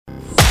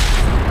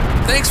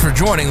Thanks for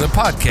joining the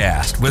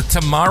podcast with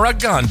Tamara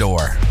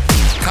Gondor.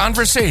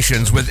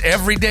 Conversations with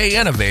everyday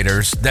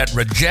innovators that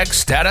reject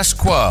status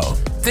quo,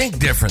 think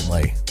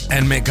differently,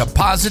 and make a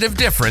positive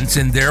difference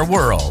in their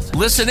world.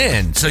 Listen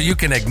in so you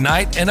can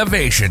ignite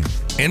innovation,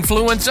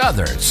 influence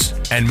others,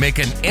 and make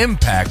an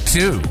impact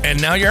too.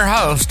 And now your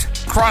host,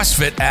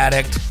 CrossFit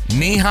addict,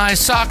 knee-high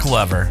sock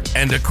lover,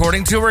 and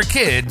according to her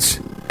kids,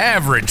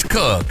 average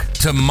cook,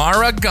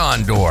 Tamara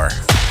Gondor.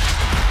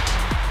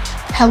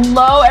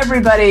 Hello,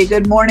 everybody.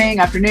 Good morning,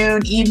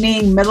 afternoon,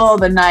 evening, middle of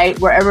the night,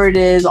 wherever it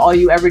is, all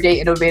you everyday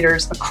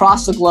innovators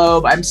across the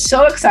globe. I'm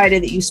so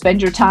excited that you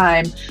spend your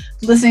time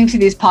listening to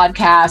these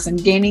podcasts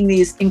and gaining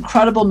these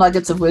incredible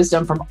nuggets of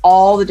wisdom from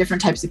all the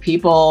different types of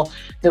people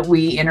that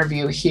we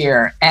interview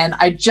here. And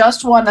I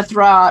just want to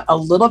throw out a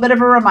little bit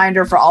of a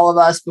reminder for all of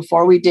us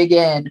before we dig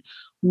in.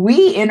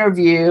 We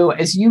interview,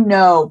 as you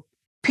know,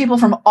 people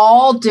from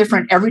all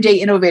different everyday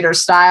innovator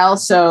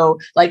styles. So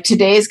like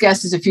today's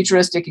guest is a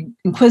futuristic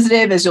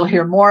inquisitive, as you'll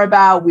hear more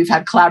about. We've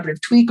had collaborative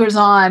tweakers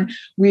on.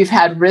 We've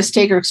had risk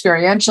taker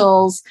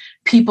experientials,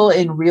 people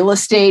in real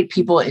estate,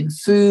 people in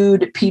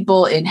food,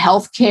 people in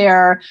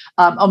healthcare.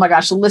 Oh my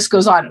gosh, the list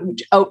goes on.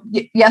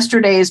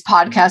 Yesterday's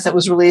podcast that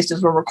was released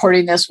as we're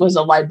recording this was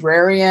a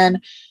librarian.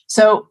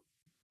 So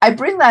I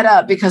bring that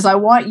up because I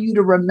want you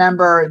to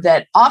remember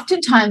that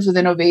oftentimes with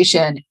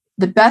innovation,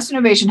 the best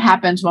innovation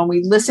happens when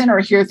we listen or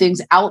hear things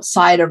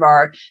outside of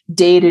our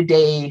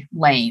day-to-day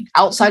lane,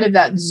 outside of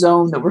that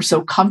zone that we're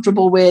so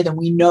comfortable with and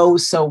we know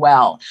so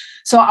well.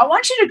 So I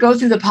want you to go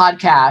through the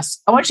podcast.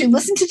 I want you to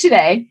listen to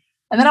today,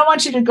 and then I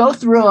want you to go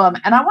through them,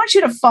 and I want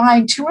you to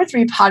find 2 or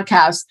 3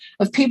 podcasts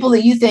of people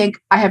that you think,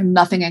 I have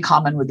nothing in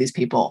common with these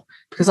people,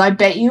 because I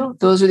bet you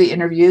those are the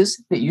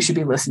interviews that you should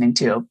be listening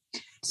to.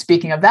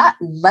 Speaking of that,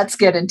 let's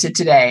get into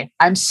today.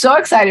 I'm so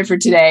excited for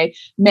today.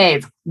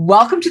 Maeve,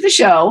 welcome to the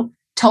show.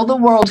 Tell the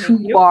world who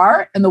you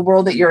are and the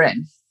world that you're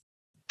in.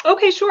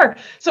 Okay, sure.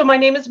 So my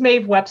name is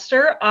Maeve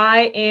Webster.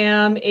 I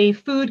am a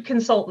food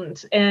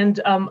consultant.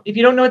 And if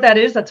you don't know what that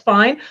is, that's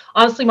fine.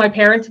 Honestly, my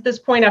parents at this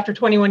point, after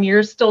 21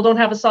 years, still don't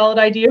have a solid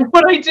idea of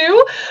what I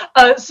do.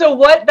 So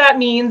what that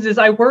means is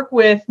I work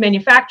with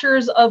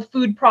manufacturers of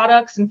food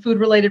products and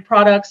food-related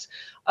products,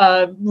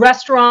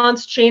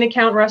 restaurants, chain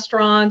account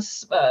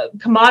restaurants,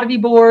 commodity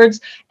boards,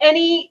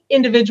 any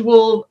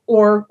individual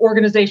or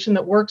organization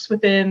that works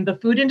within the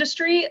food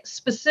industry,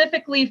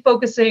 specifically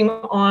focusing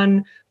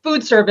on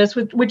food service,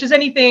 which is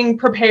anything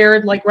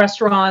prepared like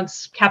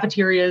restaurants,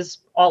 cafeterias,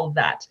 all of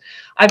that.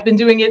 I've been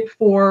doing it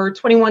for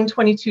 21,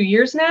 22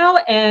 years now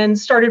and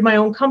started my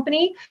own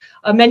company,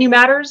 Menu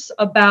Matters,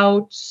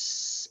 about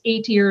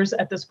 8 years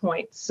at this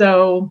point.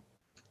 So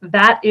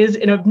that is,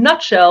 in a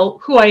nutshell,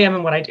 who I am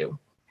and what I do.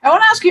 I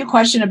want to ask you a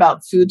question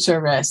about food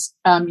service.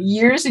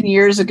 Years and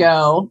years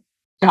ago,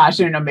 gosh,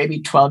 I don't know,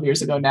 maybe 12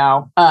 years ago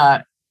now,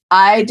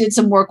 I did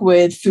some work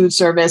with food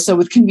service. So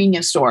with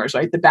convenience stores,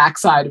 right? The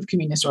backside of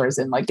convenience stores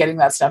and like getting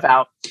that stuff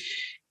out.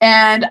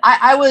 And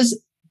I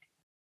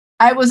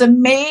was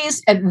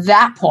amazed at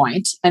that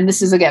point, and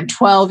this is again,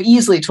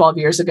 easily 12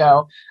 years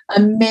ago,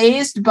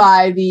 amazed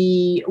by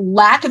the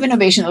lack of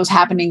innovation that was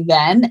happening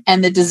then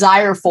and the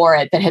desire for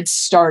it that had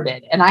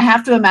started. And I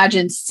have to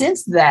imagine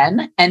since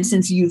then, and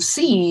since you've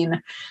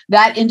seen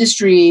that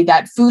industry,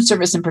 that food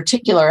service in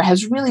particular,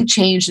 has really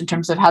changed in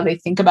terms of how they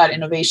think about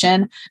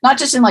innovation, not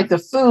just in like the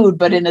food,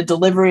 but in the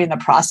delivery and the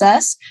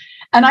process.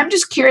 And I'm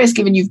just curious,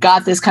 given you've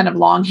got this kind of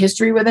long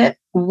history with it,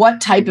 what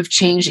type of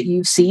change that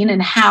you've seen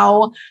and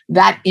how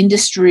that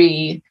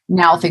industry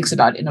now thinks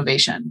about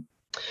innovation.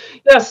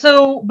 Yeah,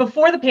 so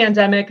before the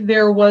pandemic,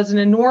 there was an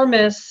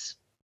enormous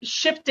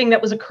shifting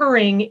that was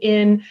occurring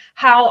in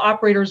how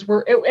operators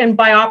were, and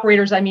by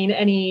operators, I mean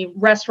any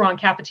restaurant,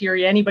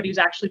 cafeteria, anybody who's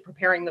actually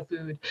preparing the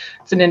food.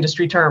 It's an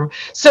industry term.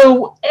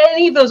 So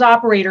any of those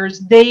operators,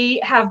 they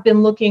have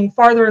been looking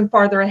farther and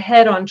farther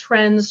ahead on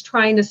trends,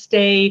 trying to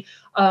stay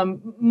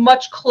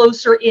much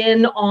closer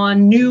in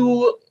on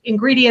new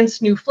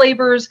ingredients, new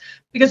flavors,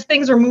 because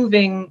things are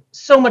moving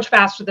so much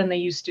faster than they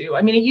used to.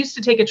 I mean, it used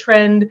to take a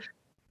trend,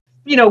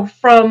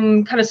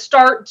 from kind of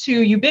start to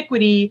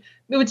ubiquity.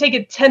 It would take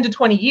it 10 to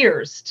 20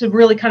 years to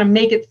really kind of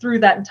make it through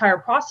that entire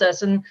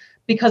process. And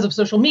because of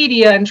social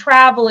media and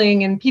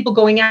traveling and people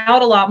going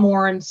out a lot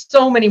more and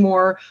so many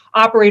more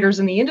operators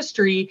in the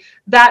industry,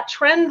 that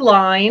trend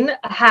line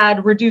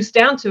had reduced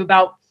down to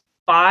about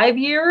 5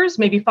 years,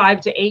 maybe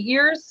 5 to 8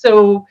 years.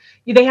 So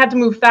they had to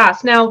move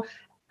fast. Now,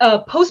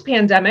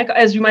 post-pandemic,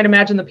 as you might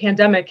imagine, the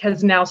pandemic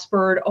has now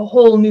spurred a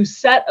whole new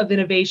set of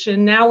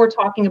innovation. Now we're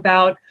talking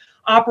about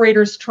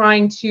operators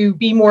trying to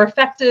be more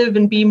effective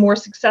and be more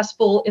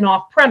successful in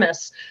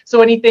off-premise.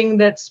 So anything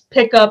that's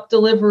pickup,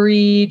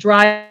 delivery,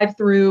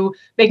 drive-through,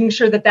 making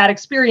sure that that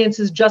experience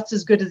is just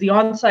as good as the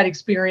on-site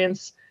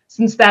experience,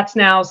 since that's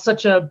now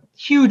such a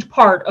huge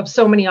part of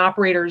so many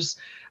operators'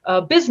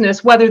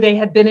 business, whether they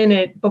had been in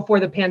it before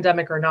the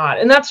pandemic or not.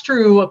 And that's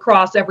true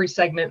across every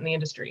segment in the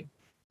industry.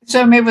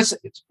 So maybe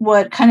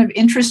what kind of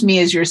interests me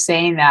as you're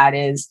saying that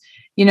is,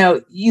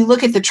 you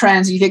look at the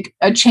trends, you think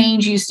a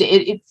change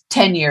it's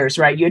 10 years,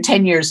 right? You had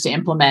 10 years to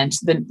implement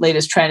the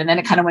latest trend, and then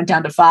it kind of went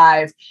down to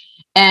 5.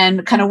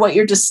 And kind of what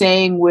you're just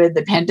saying with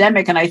the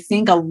pandemic, and I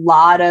think a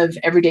lot of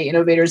everyday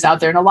innovators out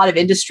there and a lot of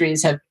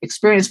industries have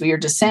experienced what you're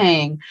just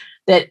saying,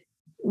 that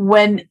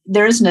when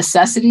there's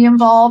necessity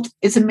involved,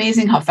 it's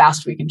amazing how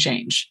fast we can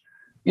change,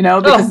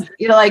 because,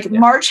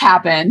 March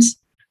happened,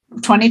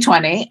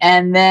 2020,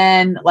 and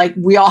then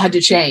we all had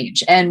to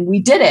change, and we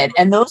did it.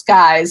 And those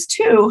guys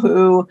too,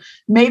 who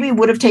maybe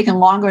would have taken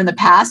longer in the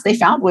past, they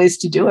found ways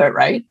to do it,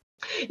 right?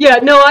 Yeah,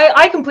 no,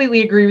 I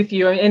completely agree with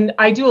you. And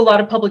I do a lot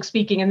of public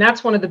speaking, and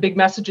that's one of the big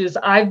messages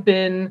I've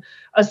been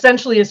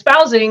essentially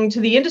espousing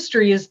to the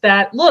industry is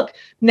that, look,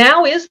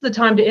 now is the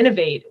time to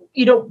innovate.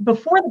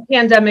 Before the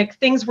pandemic,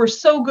 things were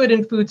so good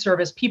in food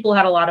service. People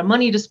had a lot of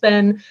money to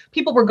spend.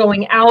 People were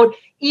going out.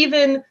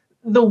 Even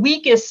the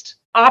weakest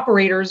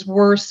operators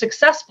were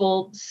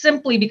successful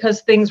simply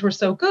because things were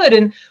so good.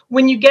 And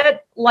when you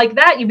get like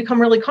that, you become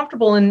really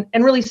comfortable and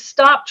really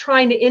stop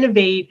trying to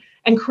innovate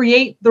and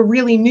create the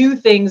really new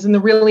things and the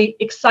really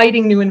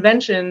exciting new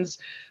inventions.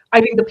 I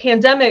think the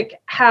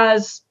pandemic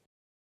has,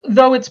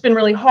 though it's been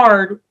really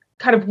hard,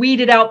 kind of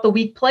weeded out the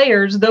weak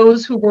players,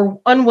 those who were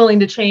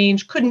unwilling to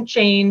change, couldn't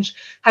change,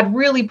 had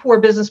really poor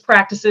business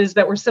practices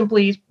that were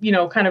simply,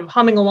 kind of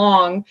humming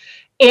along.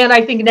 And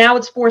I think now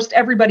it's forced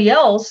everybody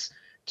else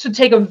to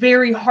take a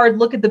very hard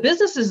look at the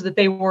businesses that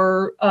they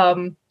were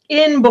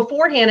in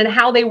beforehand and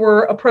how they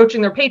were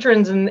approaching their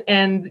patrons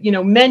and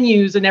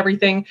menus and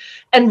everything,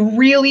 and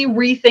really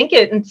rethink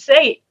it and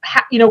say,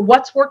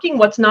 what's working,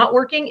 what's not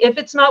working. If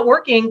it's not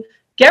working,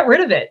 get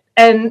rid of it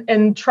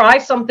and try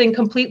something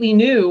completely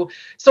new.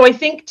 So I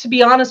think, to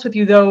be honest with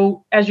you,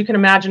 though, as you can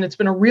imagine, it's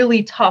been a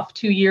really tough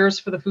 2 years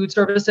for the food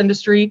service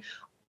industry.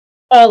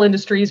 All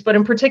industries, but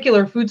in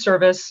particular, food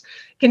service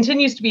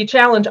continues to be a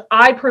challenge.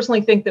 I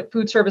personally think that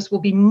food service will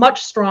be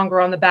much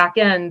stronger on the back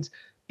end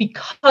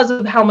because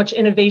of how much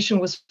innovation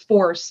was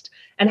forced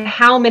and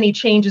how many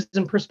changes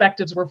and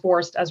perspectives were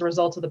forced as a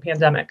result of the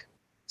pandemic.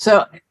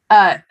 So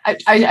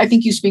I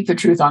think you speak the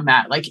truth on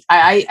that.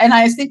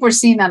 I think we're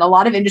seeing that a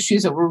lot of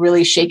industries that were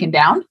really shaken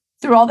down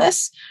through all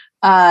this.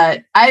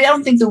 I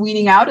don't think the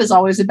weeding out is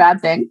always a bad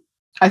thing.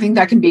 I think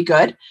that can be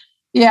good.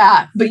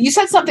 Yeah, but you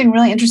said something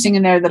really interesting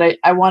in there that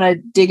I want to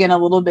dig in a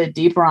little bit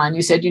deeper on.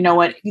 You said,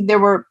 there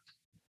were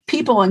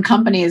people and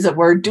companies that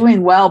were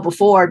doing well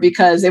before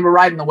because they were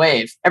riding the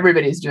wave.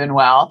 Everybody's doing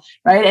well,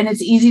 right? And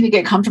it's easy to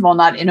get comfortable and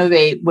not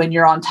innovate when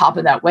you're on top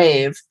of that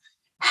wave.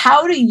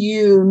 How do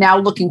you, now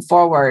looking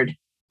forward,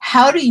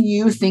 how do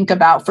you think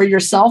about, for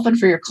yourself and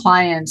for your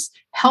clients,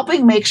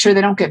 helping make sure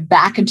they don't get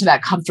back into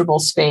that comfortable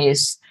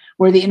space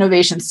where the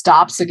innovation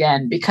stops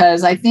again?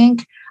 Because I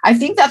think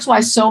that's why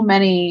so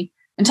many,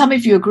 and tell me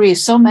if you agree,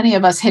 so many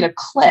of us hit a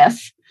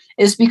cliff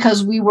is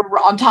because we were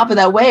on top of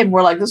that wave and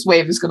we're like, this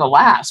wave is going to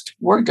last.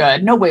 We're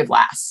good. No wave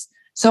lasts.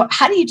 So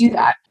how do you do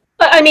that?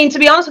 I mean, to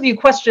be honest with you,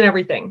 question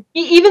everything.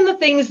 Even the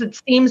things that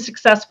seem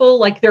successful,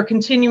 like they're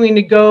continuing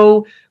to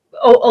go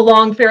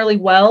along fairly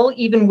well,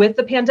 even with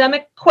the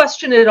pandemic,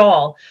 question it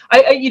all.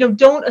 I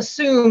don't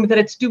assume that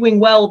it's doing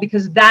well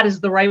because that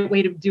is the right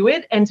way to do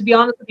it. And to be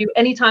honest with you,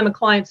 anytime a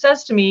client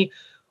says to me,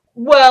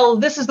 well,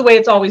 this is the way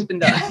it's always been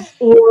done,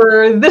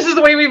 or this is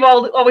the way we've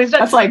always done.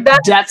 That's like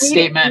that death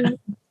statement.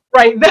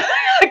 Right.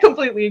 I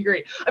completely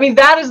agree. I mean,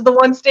 that is the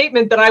one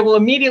statement that I will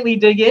immediately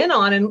dig in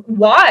on. And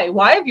why?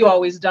 Why have you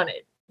always done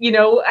it?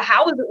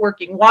 How is it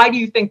working? Why do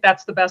you think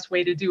that's the best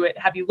way to do it?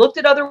 Have you looked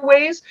at other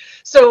ways?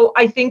 So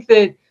I think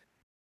that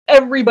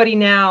everybody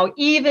now,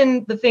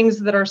 even the things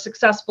that are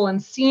successful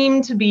and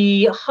seem to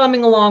be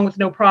humming along with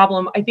no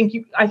problem, I think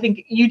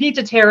you need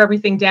to tear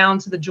everything down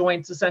to the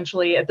joints,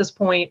 essentially, at this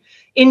point,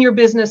 in your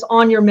business,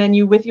 on your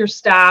menu, with your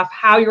staff,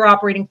 how you're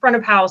operating front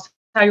of house,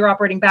 how you're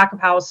operating back of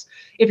house,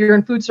 if you're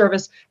in food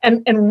service,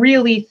 and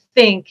really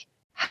think,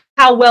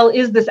 how well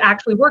is this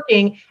actually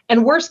working?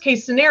 And worst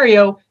case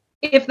scenario,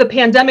 if the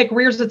pandemic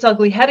rears its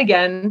ugly head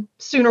again,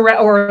 sooner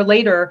or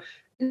later,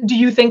 do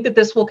you think that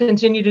this will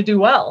continue to do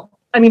well?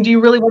 I mean, do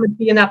you really want to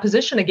be in that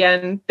position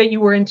again that you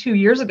were in 2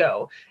 years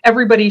ago?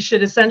 Everybody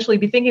should essentially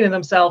be thinking to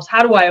themselves,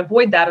 how do I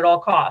avoid that at all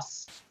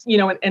costs?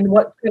 And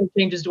what kind of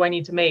changes do I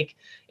need to make?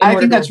 I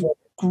think that's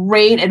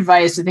great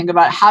advice to think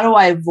about. How do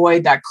I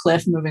avoid that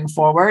cliff moving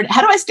forward?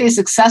 How do I stay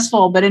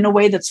successful, but in a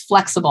way that's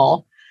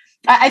flexible?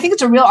 I think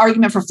it's a real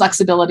argument for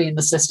flexibility in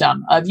the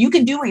system. You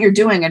can do what you're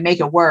doing and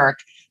make it work,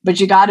 but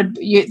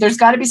there's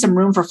got to be some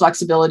room for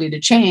flexibility to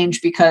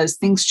change because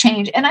things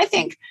change. And I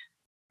think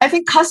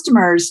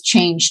customers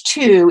change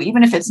too,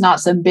 even if it's not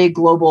some big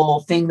global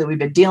thing that we've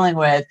been dealing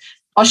with.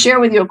 I'll share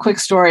with you a quick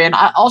story, and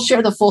I'll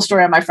share the full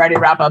story on my Friday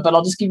wrap up, but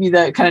I'll just give you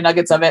the kind of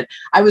nuggets of it.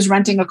 I was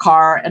renting a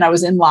car and I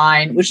was in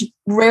line, which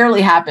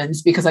rarely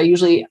happens because I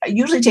usually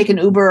take an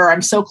Uber, or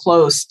I'm so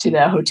close to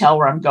the hotel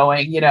where I'm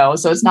going,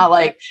 so it's not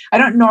like I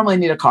don't normally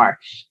need a car,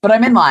 but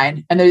I'm in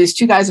line and there are these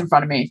two guys in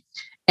front of me.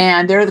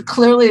 And they're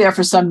clearly there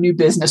for some new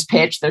business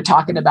pitch. They're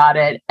talking about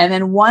it. And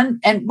then we're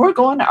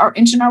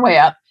inching our way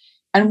up.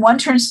 And one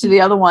turns to the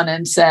other one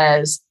and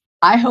says,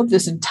 I hope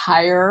this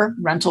entire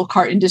rental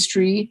car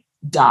industry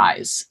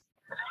dies.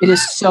 It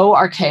is so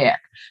archaic.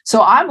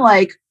 So I'm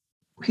like,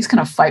 he's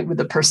going to fight with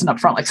the person up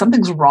front. Like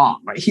something's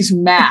wrong, right? He's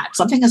mad.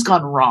 Something has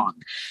gone wrong.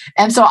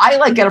 And so I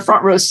like get a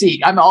front row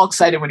seat. I'm all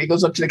excited when he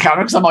goes up to the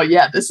counter because I'm all,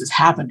 yeah, this is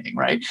happening,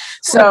 right?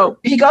 So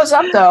he goes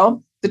up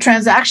though, the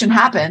transaction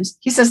happens.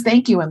 He says,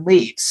 thank you and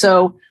leaves.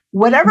 So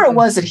whatever it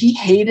was that he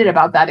hated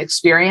about that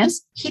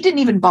experience, he didn't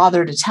even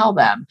bother to tell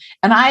them.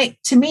 And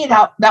to me,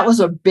 that was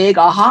a big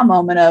aha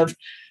moment of,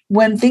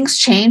 when things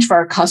change for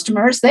our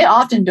customers, they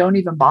often don't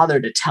even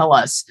bother to tell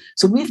us.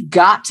 So we've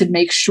got to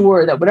make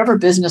sure that whatever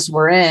business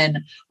we're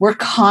in, we're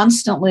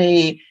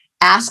constantly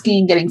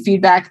asking, getting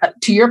feedback,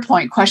 to your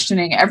point,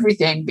 questioning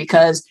everything,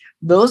 because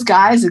those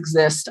guys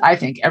exist, I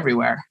think,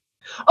 everywhere.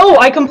 Oh,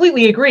 I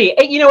completely agree.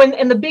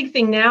 And the big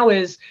thing now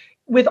is,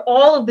 with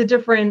all of the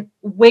different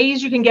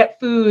ways you can get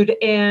food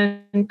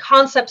and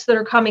concepts that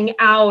are coming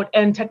out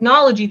and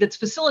technology that's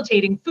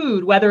facilitating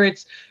food, whether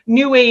it's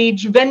new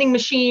age vending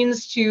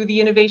machines to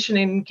the innovation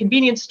in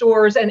convenience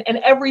stores and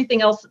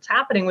everything else that's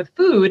happening with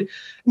food,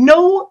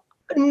 no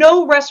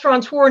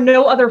restaurateur,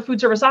 no other food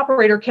service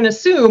operator can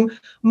assume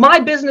my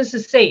business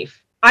is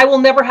safe. I will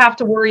never have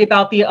to worry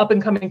about the up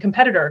and coming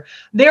competitor.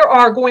 There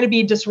are going to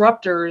be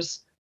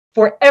disruptors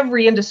for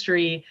every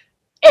industry.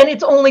 And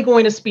it's only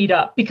going to speed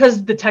up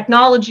because the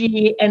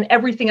technology and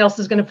everything else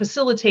is going to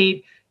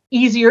facilitate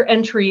easier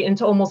entry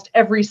into almost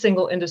every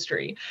single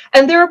industry.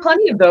 And there are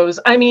plenty of those.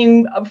 I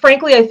mean,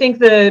 frankly, I think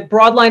the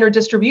broadliner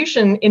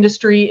distribution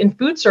industry in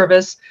food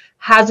service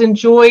has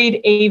enjoyed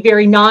a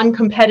very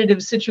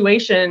non-competitive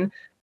situation.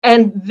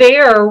 And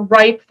they're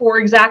ripe for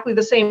exactly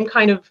the same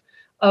kind of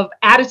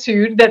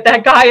attitude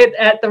that guy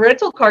at the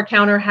rental car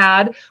counter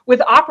had with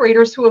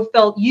operators who have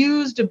felt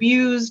used,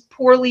 abused,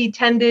 poorly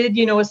tended,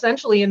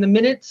 essentially. And the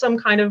minute some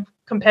kind of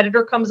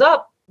competitor comes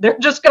up, they're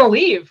just going to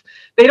leave.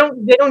 They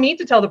don't need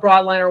to tell the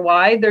broadliner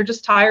why. They're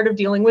just tired of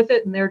dealing with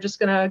it, and they're just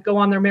going to go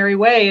on their merry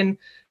way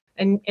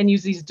and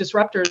use these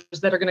disruptors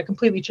that are going to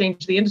completely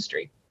change the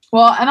industry.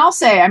 Well, and I'll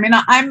say, I mean,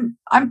 I'm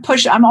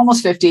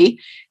almost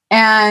 50.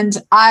 And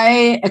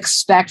I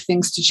expect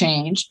things to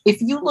change.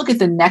 If you look at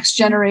the next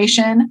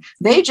generation,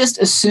 they just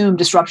assume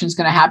disruption is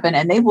going to happen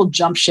and they will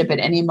jump ship at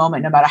any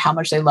moment, no matter how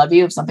much they love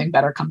you, if something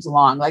better comes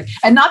along.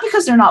 And not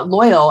because they're not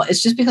loyal,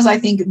 it's just because I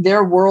think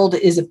their world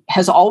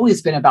has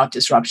always been about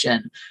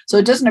disruption. So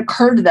it doesn't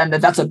occur to them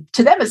that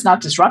to them, it's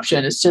not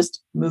disruption. It's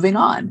just moving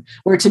on.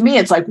 Where to me,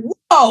 it's like,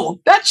 whoa,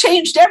 that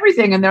changed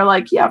everything. And they're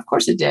like, yeah, of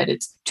course it did.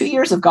 It's 2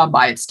 years have gone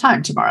by. It's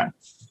time, Tamara.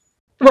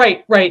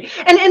 Right.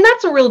 And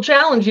that's a real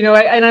challenge,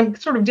 and I'm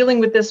sort of dealing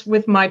with this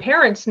with my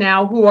parents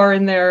now who are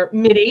in their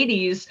mid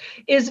 80s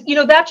is,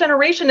 that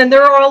generation. And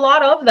there are a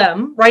lot of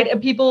them, right?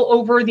 People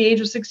over the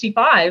age of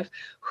 65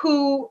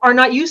 who are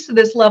not used to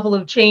this level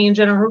of change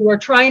and who are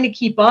trying to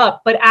keep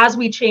up. But as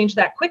we change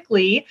that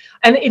quickly,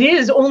 and it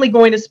is only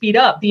going to speed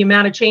up, the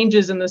amount of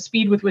changes and the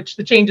speed with which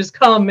the changes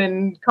come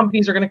and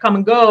companies are going to come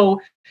and go.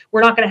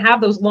 We're not going to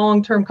have those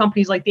long-term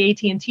companies like the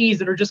AT&Ts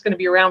that are just going to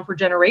be around for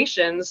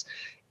generations.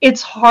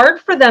 It's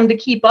hard for them to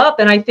keep up.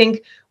 And I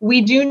think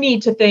we do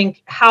need to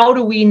think, how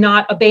do we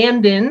not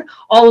abandon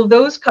all of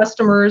those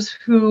customers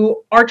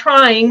who are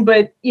trying,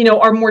 but,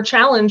 are more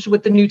challenged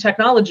with the new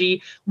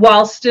technology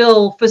while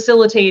still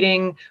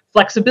facilitating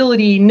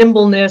flexibility,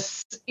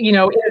 nimbleness,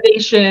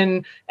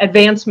 innovation,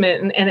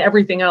 advancement, and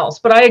everything else.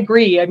 But I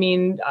agree. I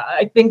mean,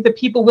 I think that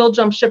people will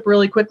jump ship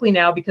really quickly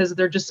now because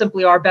there just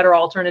simply are better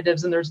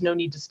alternatives and there's no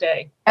need to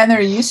stay. And they're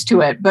used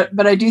to it.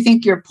 But I do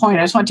think your point,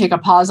 I just want to take a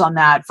pause on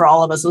that for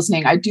all of us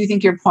listening. I do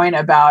think your point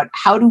about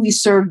how do we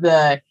serve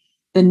the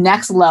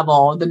next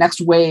level, the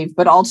next wave,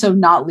 but also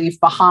not leave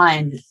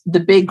behind the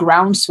big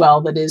groundswell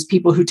that is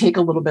people who take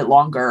a little bit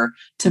longer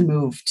to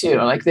move too.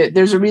 Like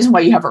there's a reason why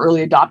you have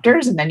early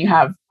adopters and then you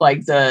have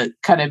like the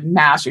kind of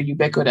mass or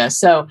ubiquitous.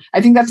 So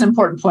I think that's an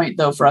important point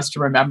though for us to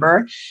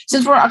remember.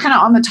 Since we're kind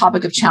of on the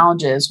topic of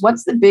challenges,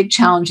 what's the big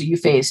challenge that you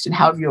faced and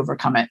how have you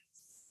overcome it?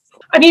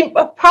 I mean,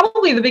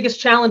 probably the biggest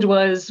challenge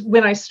was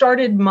when I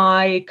started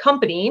my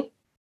company.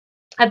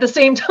 At the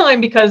same time,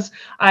 because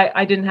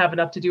I didn't have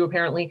enough to do,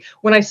 apparently,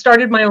 when I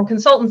started my own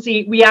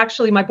consultancy,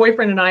 my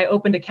boyfriend and I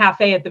opened a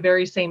cafe at the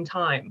very same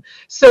time.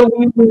 So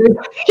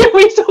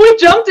we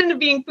jumped into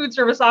being food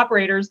service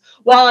operators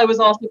while I was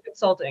also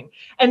consulting.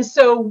 And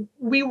so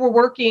we were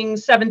working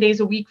 7 days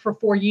a week for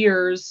 4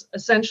 years,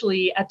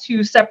 essentially at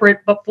 2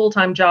 separate but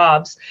full-time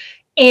jobs.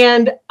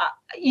 And,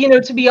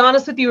 to be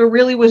honest with you, it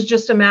really was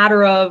just a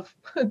matter of,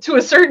 to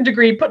a certain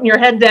degree, putting your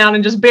head down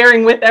and just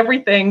bearing with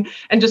everything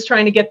and just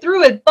trying to get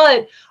through it.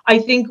 But I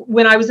think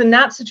when I was in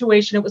that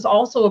situation, it was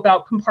also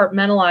about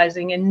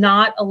compartmentalizing and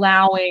not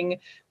allowing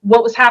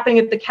what was happening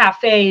at the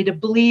cafe to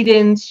bleed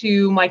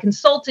into my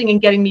consulting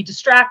and getting me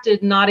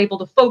distracted, not able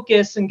to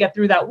focus and get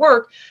through that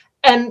work.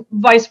 And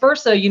vice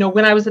versa,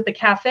 when I was at the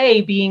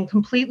cafe, being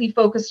completely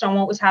focused on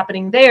what was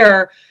happening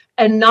there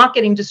and not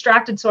getting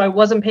distracted. So I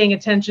wasn't paying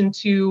attention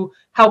to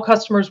how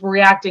customers were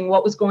reacting,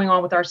 what was going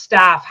on with our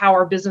staff, how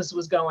our business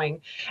was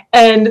going.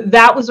 And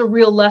that was a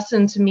real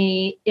lesson to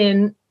me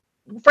in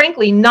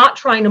frankly, not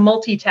trying to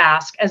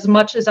multitask as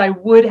much as I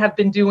would have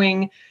been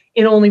doing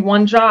in only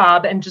one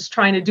job and just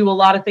trying to do a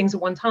lot of things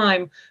at one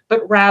time,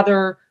 but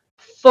rather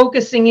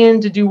focusing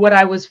in to do what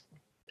I was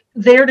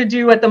there to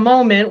do at the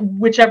moment,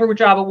 whichever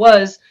job it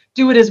was,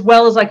 do it as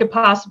well as I could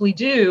possibly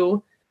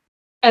do,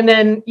 and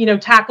then,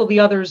 tackle the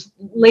others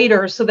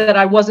later so that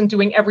I wasn't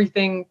doing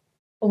everything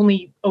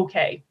only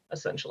okay,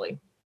 essentially.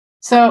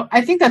 So I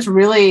think that's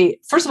really,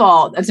 first of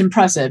all, that's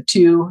impressive.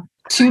 Two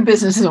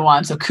businesses in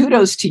one. So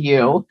kudos to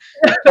you.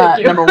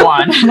 Number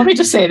one, let me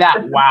just say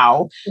that.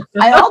 Wow.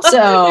 I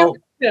also,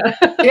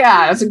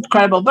 yeah, that's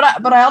incredible.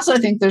 But I also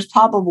think there's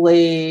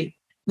probably,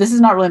 this is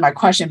not really my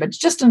question, but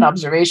just an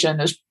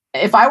observation.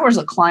 If I was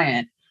a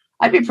client,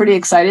 I'd be pretty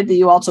excited that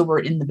you also were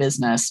in the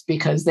business,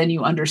 because then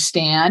you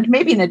understand,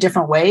 maybe in a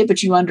different way,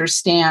 but you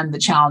understand the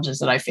challenges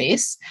that I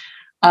face.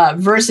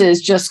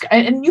 Versus just,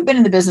 and you've been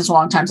in the business a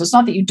long time, so it's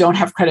not that you don't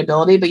have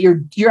credibility, but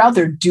you're out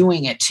there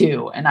doing it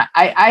too. And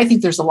I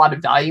think there's a lot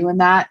of value in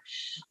that.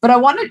 But I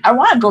want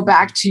to go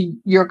back to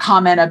your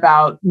comment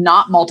about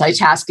not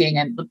multitasking,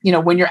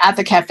 and when you're at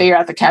the cafe, you're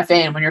at the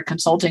cafe, and when you're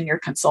consulting, you're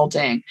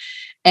consulting,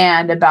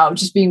 and about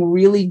just being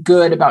really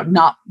good about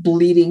not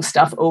bleeding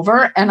stuff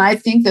over. And I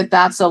think that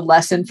that's a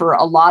lesson for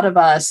a lot of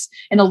us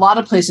in a lot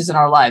of places in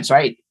our lives,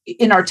 right?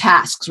 In our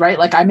tasks, right?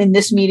 Like I'm in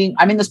this meeting,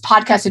 I'm in this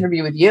podcast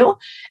interview with you,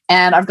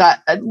 and I've got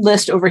a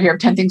list over here of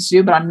 10 things to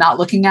do, but I'm not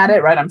looking at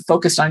it, right? I'm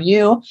focused on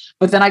you.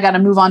 But then I got to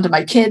move on to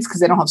my kids because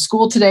they don't have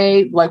school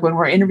today. Like when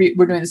we're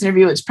doing this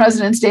interview, it's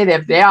President's Day, they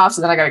have the day off.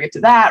 So then I got to get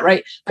to that,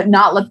 right? But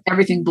not let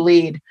everything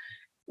bleed.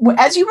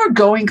 As you were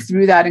going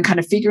through that and kind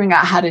of figuring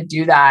out how to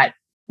do that,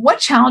 what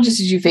challenges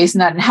did you face in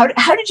that? And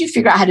how did you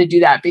figure out how to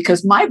do that?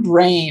 Because my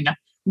brain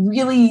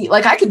really,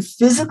 like, I can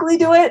physically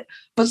do it,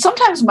 but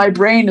sometimes my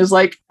brain is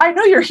like, I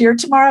know you're here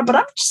tomorrow, but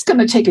I'm just going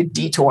to take a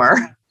detour.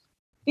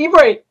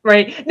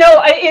 Right.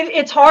 No,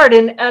 it's hard.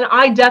 And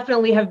I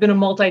definitely have been a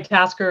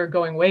multitasker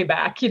going way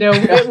back,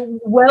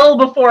 well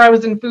before I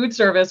was in food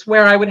service,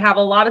 where I would have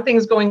a lot of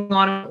things going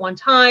on at one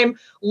time,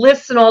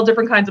 lists in all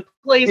different kinds of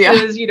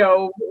places,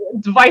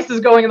 devices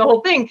going and the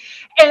whole thing.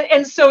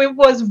 And so it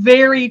was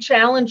very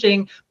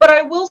challenging. But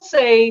I will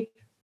say,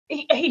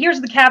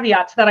 here's the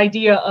caveat to that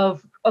idea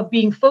of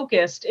being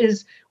focused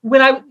is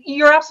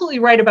you're absolutely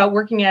right about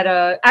working at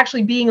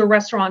actually being a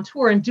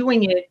restaurateur and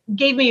doing it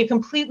gave me a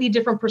completely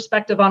different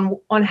perspective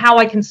on how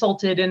I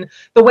consulted and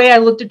the way I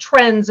looked at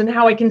trends and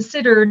how I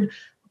considered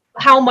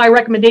how my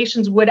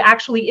recommendations would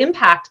actually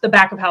impact the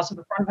back of house or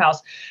the front of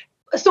house.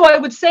 So I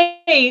would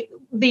say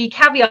the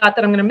caveat that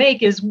I'm going to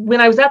make is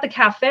when I was at the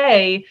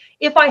cafe,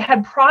 if I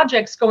had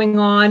projects going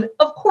on,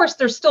 of course,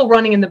 they're still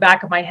running in the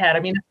back of my head. I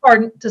mean, it's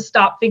hard to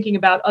stop thinking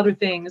about other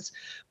things.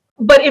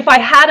 But if I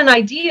had an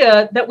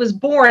idea that was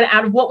born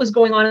out of what was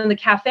going on in the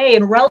cafe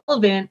and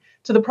relevant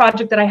to the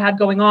project that I had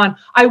going on,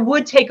 I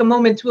would take a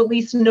moment to at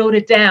least note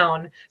it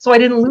down so I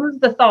didn't lose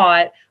the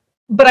thought,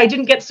 but I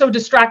didn't get so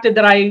distracted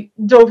that I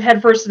dove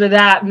headfirst into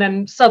that and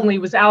then suddenly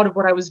was out of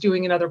what I was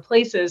doing in other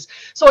places.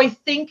 So I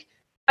think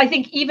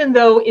even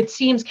though it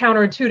seems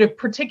counterintuitive,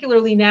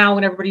 particularly now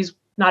when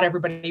not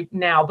everybody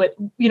now, but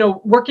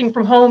working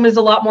from home is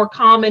a lot more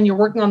common. You're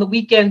working on the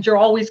weekends, you're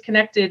always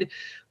connected,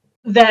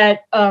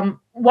 that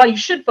while you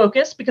should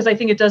focus, because I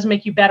think it does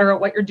make you better at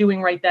what you're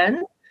doing right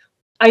then,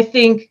 I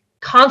think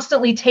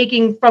constantly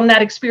taking from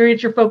that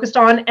experience you're focused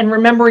on and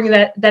remembering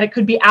that it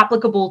could be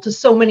applicable to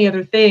so many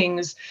other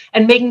things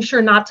and making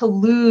sure not to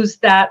lose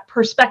that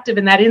perspective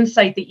and that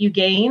insight that you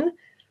gain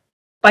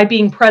by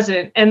being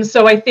present. And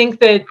so I think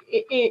that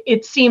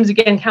it seems,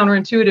 again,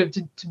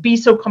 counterintuitive to be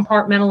so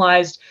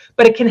compartmentalized,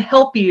 but it can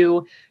help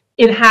you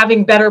in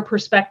having better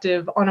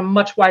perspective on a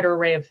much wider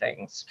array of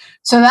things.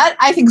 So that,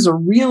 I think, is a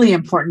really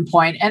important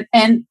point.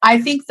 And I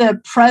think the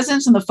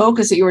presence and the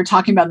focus that you were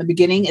talking about in the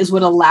beginning is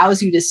what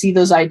allows you to see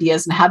those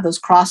ideas and have those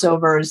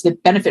crossovers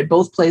that benefit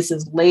both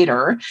places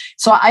later.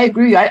 So I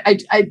agree.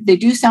 They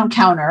do sound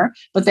counter,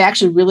 but they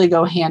actually really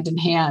go hand in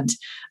hand.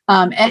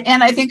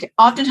 And I think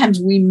oftentimes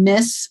we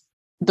miss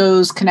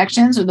those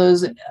connections or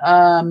those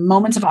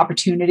moments of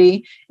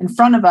opportunity in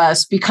front of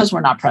us because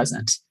we're not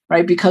present.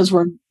 Right? Because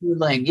we're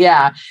Googling.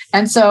 Yeah.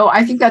 And so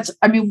I think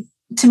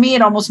to me,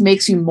 it almost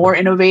makes you more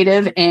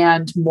innovative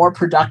and more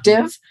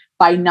productive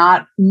by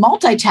not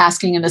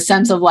multitasking in the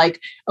sense of like,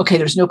 okay,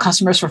 there's no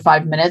customers for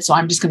 5 minutes, so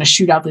I'm just going to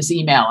shoot out this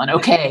email and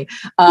okay,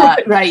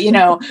 right.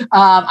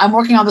 I'm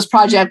working on this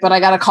project, but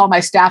I got to call my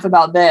staff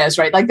about this,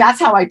 right? Like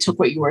that's how I took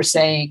what you were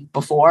saying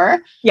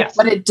before. Yes.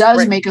 But it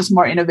does make us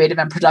more innovative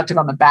and productive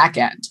on the back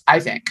end, I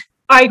think.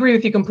 I agree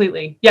with you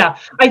completely. Yeah.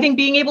 I think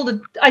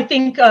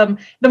the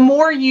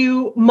more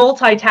you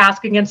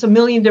multitask against a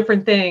million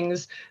different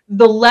things,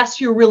 the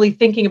less you're really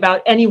thinking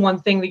about any one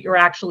thing that you're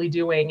actually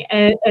doing.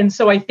 And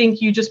so I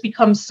think you just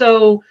become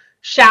so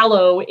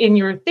shallow in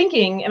your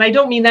thinking. And I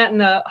don't mean that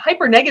in a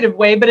hyper negative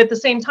way, but at the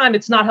same time,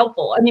 it's not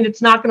helpful. I mean,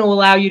 it's not going to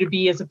allow you to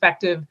be as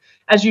effective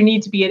as you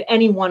need to be at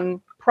any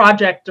one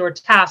project or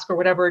task or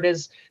whatever it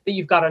is that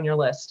you've got on your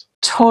list.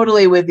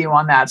 Totally with you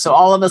on that. So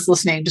all of us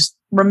listening, just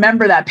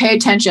remember that, pay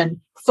attention,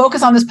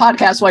 focus on this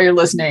podcast while you're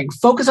listening,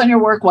 focus on your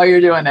work while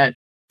you're doing it.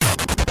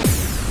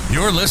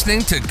 You're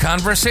listening to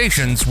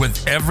Conversations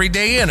with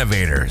Everyday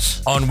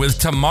Innovators on With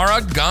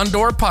Tamara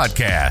Gondor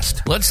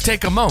podcast. Let's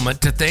take a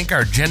moment to thank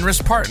our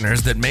generous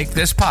partners that make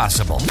this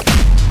possible.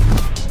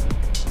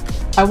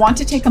 I want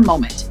to take a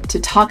moment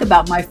to talk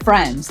about my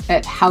friends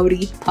at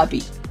Howdy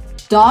Puppy.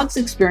 Dogs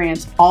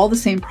experience all the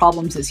same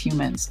problems as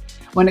humans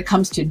when it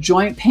comes to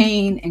joint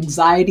pain,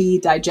 anxiety,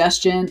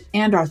 digestion,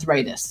 and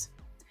arthritis.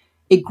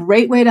 A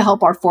great way to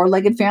help our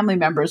four-legged family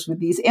members with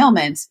these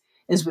ailments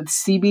is with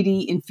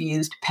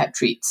CBD-infused pet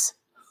treats.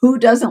 Who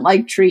doesn't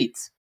like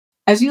treats?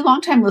 As you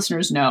longtime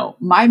listeners know,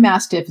 my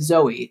Mastiff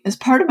Zoe is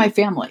part of my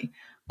family,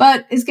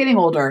 but is getting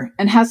older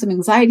and has some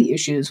anxiety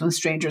issues when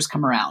strangers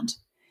come around.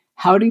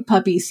 Howdy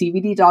Puppy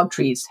CBD dog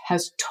treats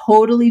has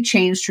totally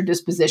changed her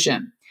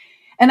disposition.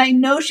 And I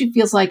know she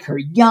feels like her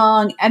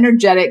young,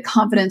 energetic,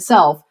 confident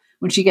self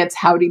when she gets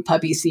Howdy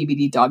Puppy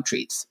CBD dog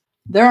treats.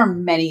 There are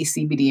many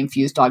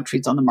CBD-infused dog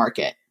treats on the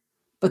market,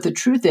 but the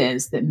truth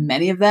is that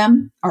many of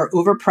them are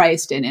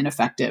overpriced and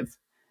ineffective.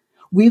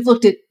 We've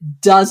looked at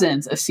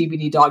dozens of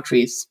CBD dog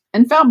treats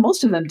and found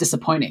most of them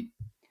disappointing.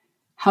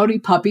 Howdy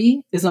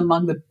Puppy is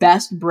among the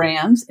best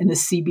brands in the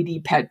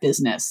CBD pet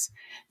business.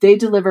 They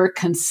deliver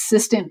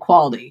consistent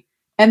quality,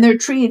 and their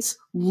treats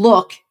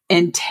look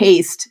and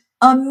taste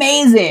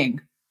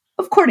amazing,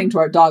 according to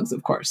our dogs,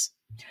 of course.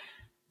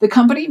 The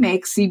company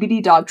makes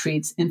CBD dog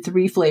treats in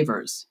 3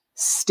 flavors: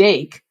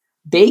 steak,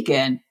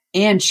 bacon,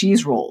 and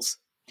cheese rolls.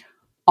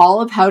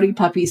 All of Howdy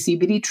Puppy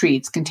CBD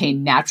treats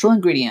contain natural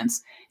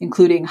ingredients,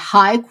 including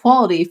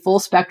high-quality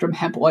full-spectrum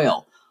hemp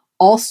oil,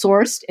 all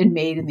sourced and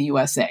made in the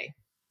USA.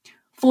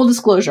 Full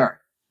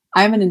disclosure,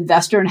 I'm an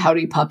investor in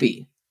Howdy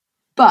Puppy.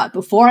 But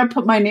before I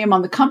put my name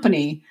on the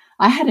company,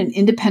 I had an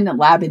independent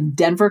lab in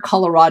Denver,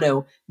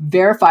 Colorado,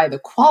 verify the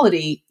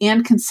quality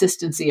and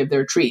consistency of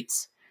their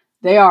treats.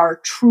 They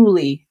are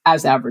truly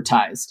as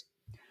advertised.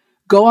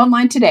 Go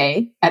online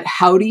today at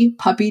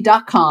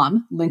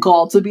howdypuppy.com, link will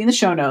also be in the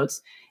show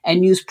notes,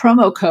 and use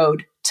promo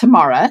code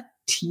TAMARA,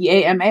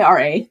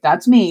 T-A-M-A-R-A,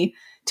 that's me,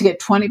 to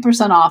get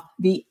 20% off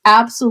the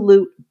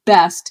absolute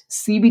best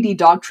CBD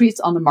dog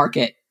treats on the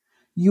market.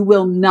 You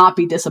will not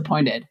be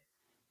disappointed.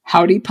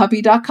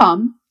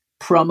 Howdypuppy.com,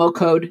 promo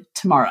code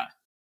TAMARA.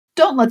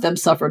 Don't let them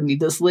suffer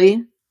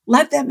needlessly.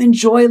 Let them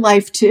enjoy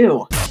life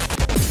too.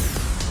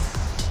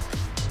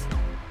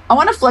 I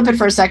want to flip it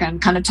for a second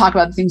and kind of talk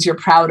about the things you're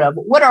proud of.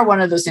 What are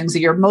one of those things that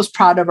you're most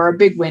proud of or a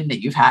big win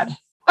that you've had?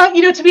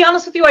 To be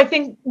honest with you, I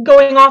think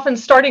going off and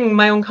starting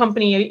my own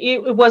company,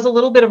 it was a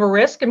little bit of a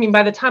risk. I mean,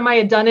 by the time I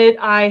had done it,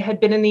 I had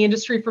been in the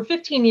industry for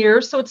 15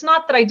 years. So it's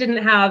not that I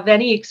didn't have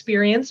any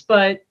experience,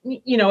 but,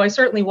 I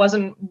certainly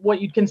wasn't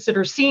what you'd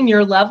consider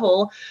senior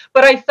level.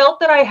 But I felt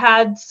that I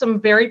had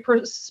some very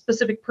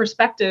specific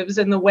perspectives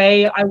in the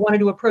way I wanted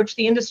to approach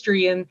the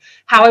industry and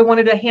how I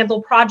wanted to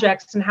handle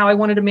projects and how I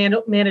wanted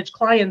to manage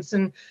clients.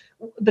 And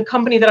the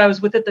company that I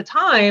was with at the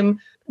time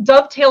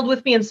dovetailed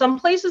with me in some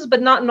places,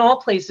 but not in all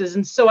places.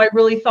 And so I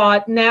really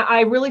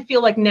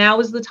feel like now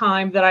is the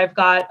time that I've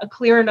got a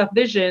clear enough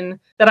vision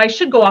that I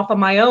should go off on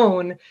my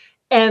own.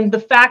 And the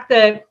fact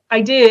that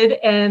I did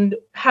and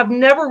have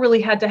never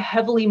really had to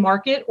heavily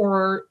market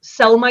or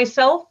sell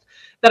myself,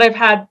 that I've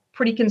had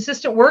pretty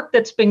consistent work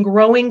that's been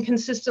growing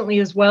consistently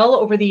as well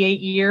over the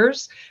 8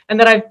 years, and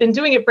that I've been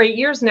doing it for 8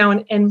 years now.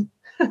 And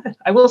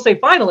I will say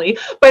finally,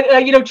 but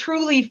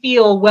truly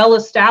feel well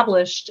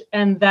established,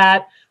 and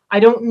that I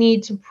don't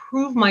need to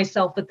prove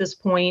myself at this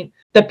point,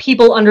 that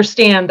people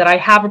understand that I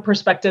have a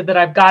perspective, that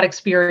I've got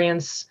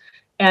experience,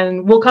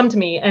 and will come to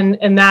me.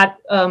 And that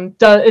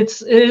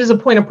it is a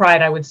point of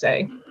pride, I would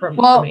say, for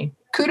me.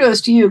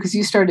 Kudos to you, because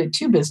you started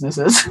 2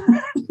 businesses,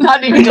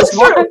 not even just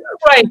one.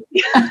 Right.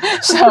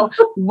 So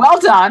well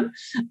done.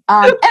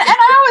 And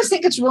I always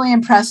think it's really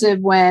impressive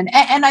when,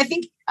 and I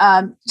think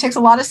it takes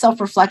a lot of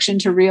self-reflection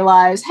to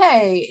realize,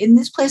 hey, in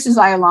these places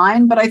I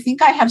align, but I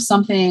think I have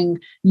something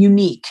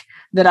unique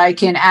that I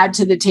can add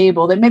to the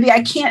table that maybe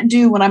I can't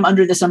do when I'm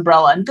under this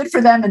umbrella. And good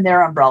for them and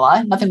their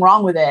umbrella. Nothing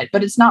wrong with it,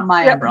 but it's not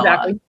my umbrella.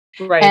 Exactly.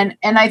 Right.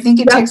 And I think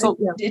it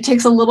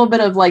takes a little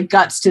bit of like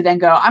guts to then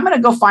go, I'm going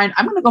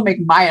to go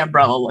make my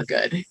umbrella look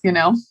good,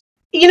 And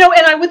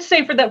I would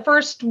say for that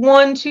first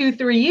 1, 2,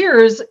 3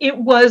 years, it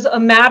was a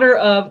matter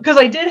of, because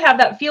I did have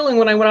that feeling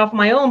when I went off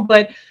my own,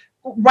 but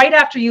right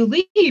after you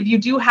leave, you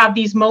do have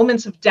these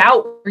moments of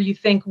doubt where you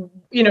think,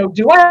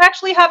 do I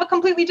actually have a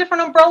completely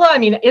different umbrella? I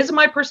mean, is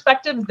my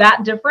perspective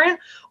that different?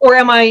 Or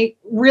am I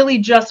really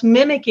just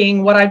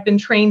mimicking what I've been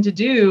trained to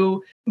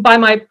do by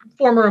my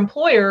former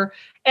employer?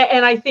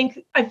 And I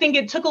think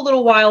it took a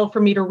little while for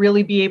me to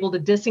really be able to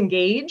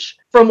disengage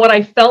from what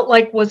I felt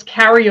like was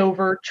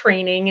carryover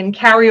training and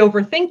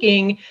carryover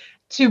thinking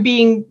to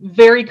being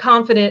very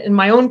confident in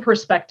my own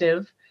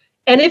perspective.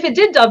 And if it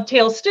did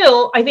dovetail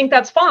still, I think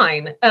that's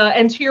fine.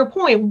 And to your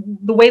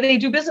point, the way they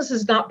do business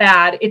is not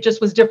bad. It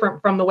just was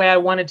different from the way I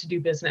wanted to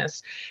do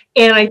business.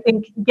 And I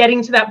think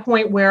getting to that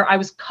point where I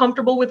was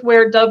comfortable with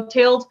where it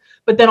dovetailed,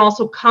 but then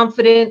also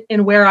confident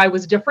in where I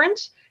was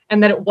different,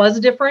 and that it was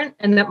different,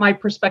 and that my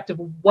perspective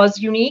was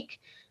unique.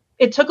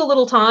 It took a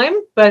little time,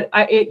 but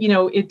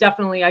it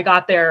definitely, I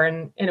got there,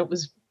 and it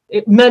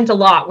it meant a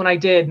lot when I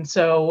did. And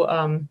so,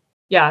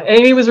 yeah,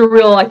 and it was a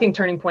real, I think,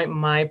 turning point in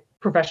my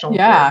professional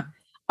career.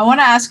 I want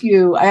to ask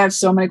you, I have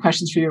so many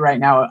questions for you right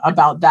now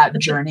about that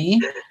journey.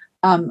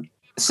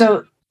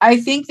 So I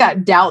think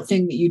that doubt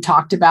thing that you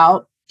talked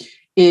about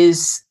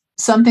is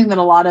something that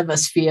a lot of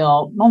us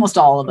feel, almost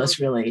all of us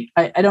really.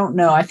 I don't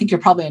know. I think you're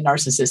probably a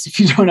narcissist if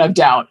you don't have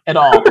doubt at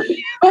all.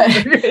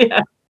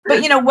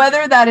 But,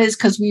 whether that is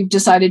because we've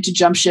decided to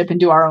jump ship and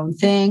do our own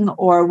thing,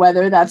 or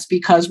whether that's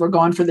because we're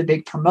going for the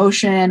big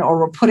promotion, or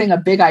we're putting a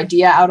big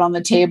idea out on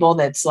the table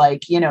that's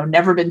like,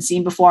 never been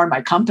seen before in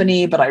my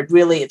company, but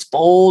it's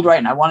bold, right?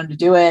 And I wanted to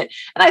do it.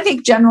 And I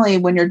think generally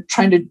when you're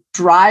trying to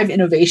drive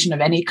innovation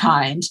of any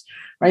kind,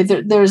 right,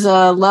 there's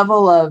a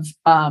level of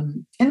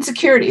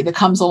insecurity that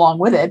comes along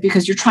with it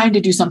because you're trying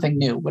to do something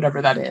new,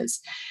 whatever that is.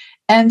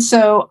 And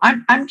so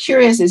I'm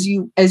curious, as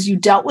you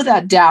dealt with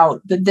that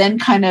doubt that then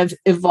kind of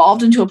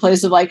evolved into a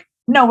place of like,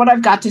 no, what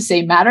I've got to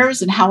say matters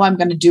and how I'm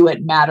going to do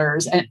it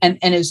matters and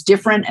is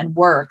different and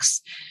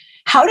works.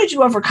 How did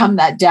you overcome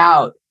that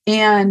doubt?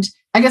 And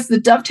I guess the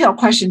dovetail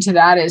question to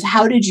that is,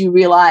 how did you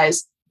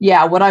realize,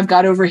 yeah, what I've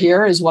got over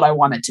here is what I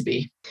want it to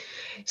be?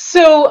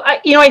 So,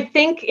 I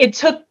think it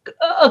took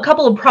a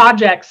couple of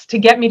projects to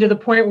get me to the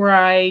point where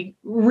I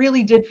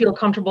really did feel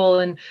comfortable.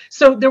 And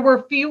so there were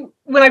a few,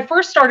 when I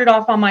first started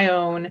off on my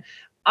own,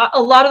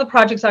 a lot of the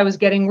projects I was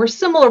getting were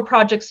similar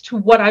projects to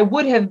what I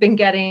would have been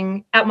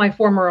getting at my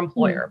former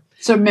employer.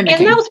 So mimicking.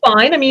 And that was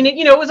fine. I mean,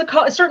 it was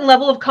a certain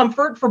level of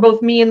comfort for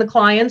both me and the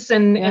clients,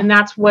 and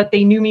that's what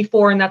they knew me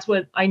for, and that's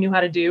what I knew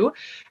how to do.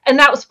 And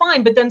that was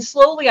fine. But then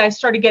slowly I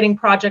started getting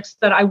projects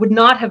that I would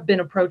not have been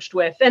approached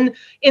with. And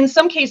in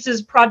some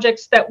cases,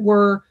 projects that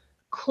were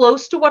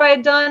close to what I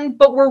had done,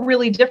 but were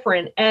really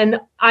different. And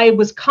I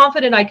was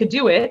confident I could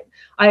do it.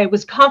 I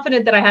was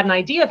confident that I had an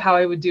idea of how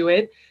I would do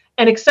it,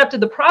 and accepted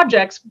the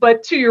projects.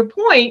 But to your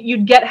point,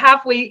 you'd get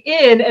halfway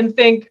in and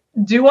think,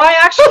 do I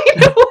actually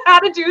know how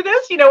to do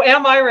this?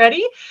 Am I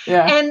ready?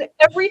 Yeah. And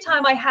every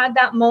time I had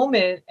that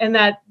moment and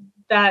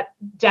that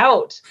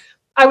doubt,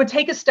 I would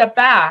take a step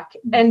back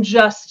and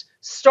just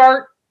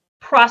start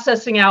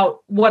processing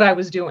out what I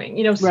was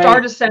doing,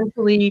 start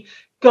essentially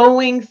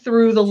going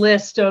through the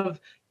list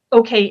of,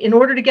 okay, in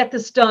order to get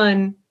this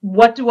done,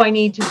 what do I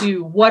need to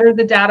do? What are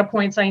the data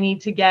points I need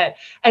to get?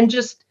 And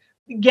just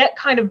get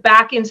kind of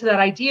back into that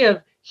idea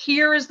of,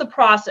 here is the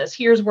process.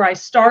 Here's where I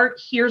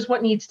start. Here's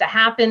what needs to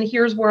happen.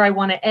 Here's where I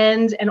want to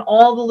end, and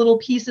all the little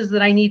pieces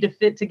that I need to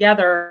fit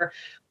together.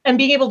 And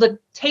being able to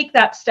take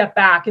that step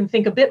back and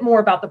think a bit more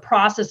about the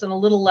process and a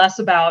little less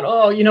about,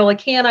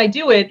 can I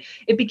do it?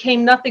 It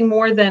became nothing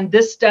more than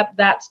this step,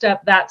 that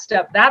step, that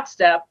step, that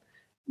step.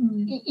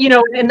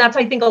 And that's,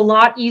 I think, a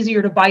lot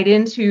easier to bite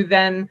into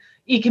than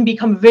it can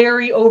become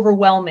very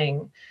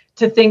overwhelming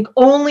to think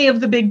only of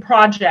the big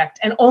project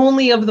and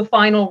only of the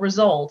final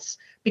results,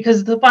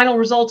 because the final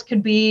results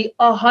could be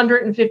a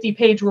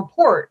 150-page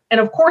report. And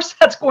of course,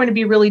 that's going to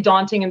be really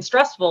daunting and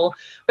stressful.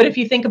 But if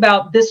you think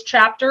about this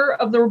chapter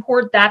of the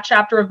report, that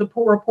chapter of the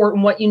report,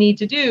 and what you need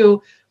to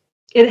do,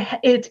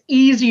 it's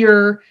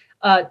easier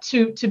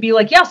to be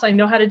like, yes, I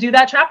know how to do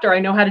that chapter. I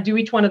know how to do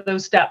each one of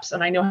those steps.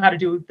 And I know how to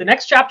do the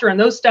next chapter and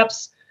those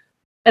steps.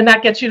 And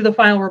that gets you to the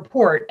final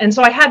report. And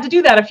so I had to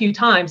do that a few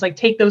times, like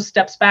take those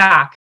steps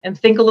back and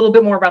think a little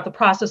bit more about the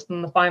process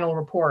than the final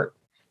report.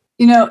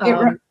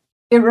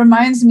 It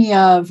reminds me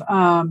of,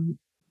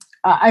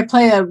 I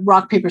play a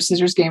rock, paper,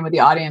 scissors game with the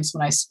audience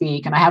when I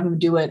speak, and I have them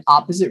do it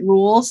opposite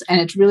rules. And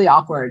it's really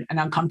awkward and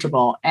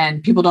uncomfortable,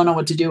 and people don't know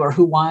what to do or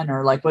who won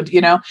or like what,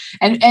 and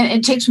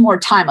it takes more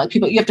time. Like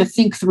you have to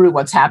think through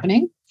what's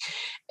happening.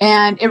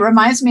 And it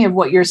reminds me of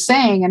what you're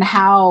saying and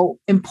how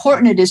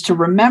important it is to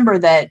remember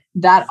that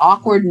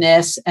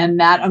awkwardness and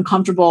that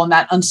uncomfortable and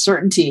that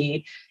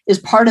uncertainty is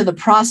part of the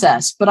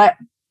process. But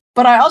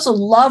I also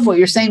love what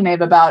you're saying,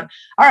 Maeve, about,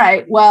 all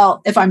right,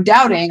 well, if I'm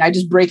doubting, I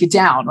just break it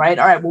down, right?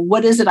 All right, well,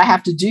 what is it I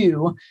have to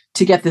do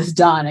to get this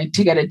done and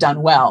to get it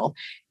done well?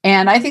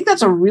 And I think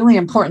that's a really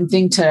important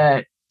thing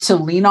to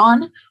lean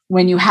on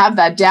when you have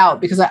that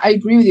doubt, because I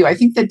agree with you. I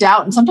think the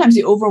doubt and sometimes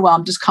the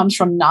overwhelm just comes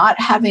from not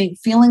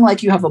feeling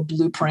like you have a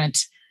blueprint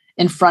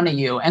in front of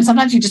you. And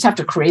sometimes you just have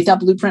to create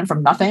that blueprint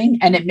from nothing,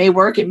 and it may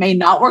work, it may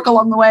not work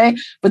along the way,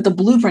 but the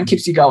blueprint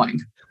keeps you going.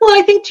 Well,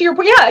 I think to your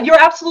point, yeah, you're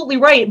absolutely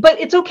right. But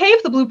it's okay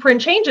if the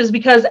blueprint changes,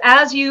 because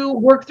as you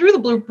work through the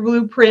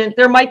blueprint,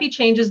 there might be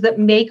changes that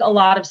make a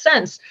lot of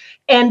sense.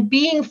 And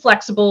being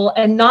flexible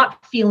and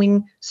not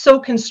feeling so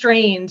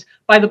constrained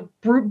by the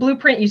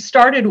blueprint you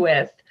started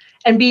with,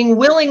 and being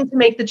willing to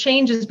make the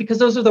changes because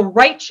those are the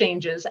right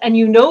changes, and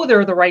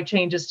they're the right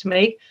changes to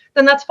make,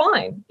 then that's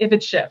fine if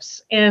it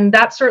shifts. And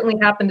that certainly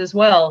happened as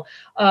well.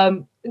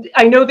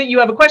 I know that you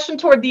have a question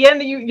toward the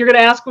end that you're going to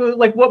ask,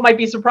 like, what might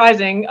be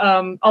surprising.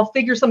 I'll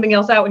figure something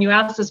else out when you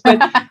ask this. But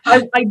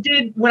I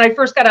did, when I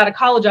first got out of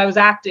college, I was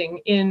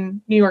acting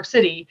in New York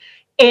City.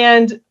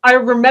 And I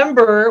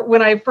remember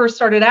when I first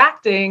started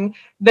acting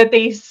that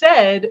they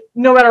said,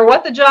 no matter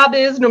what the job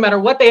is, no matter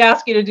what they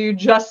ask you to do,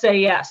 just say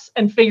yes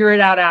and figure it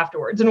out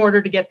afterwards in order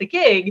to get the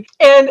gig.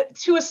 And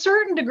to a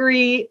certain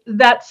degree,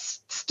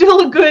 that's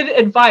still good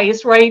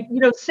advice, right?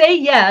 Say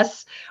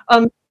yes.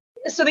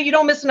 So that you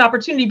don't miss an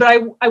opportunity.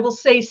 But I will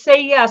say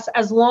yes,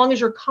 as long as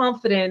you're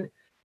confident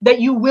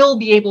that you will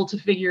be able to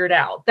figure it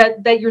out,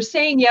 that you're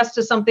saying yes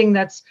to something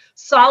that's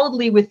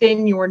solidly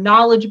within your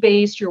knowledge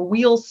base, your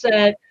wheel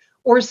set,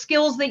 or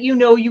skills that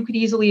you could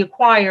easily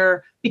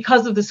acquire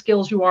because of the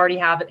skills you already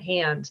have at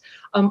hand.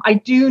 I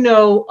do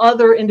know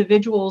other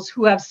individuals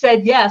who have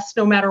said yes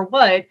no matter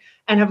what,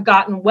 and have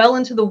gotten well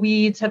into the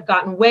weeds, have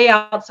gotten way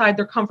outside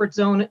their comfort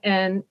zone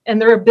and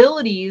their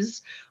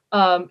abilities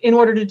in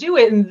order to do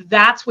it. And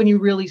that's when you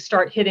really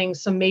start hitting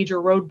some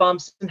major road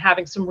bumps and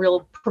having some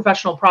real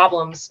professional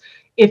problems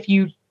if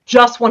you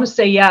just want to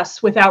say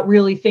yes without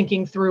really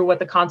thinking through what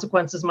the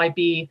consequences might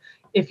be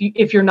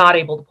if you're not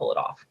able to pull it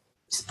off.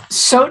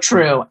 So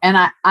true. And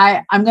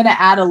I'm going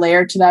to add a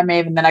layer to that,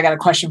 Maeve, and then I got a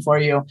question for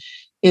you.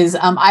 Is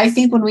I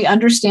think when we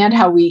understand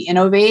how we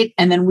innovate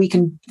and then we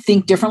can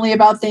think differently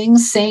about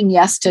things, saying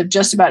yes to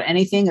just about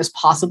anything is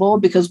possible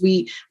because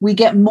we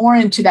get more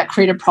into that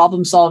creative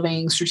problem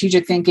solving,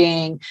 strategic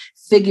thinking,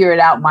 figure it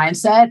out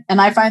mindset.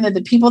 And I find that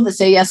the people that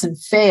say yes and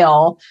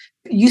fail,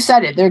 you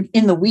said it, they're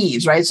in the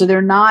weeds, right? So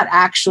they're not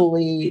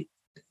actually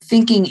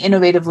thinking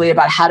innovatively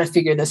about how to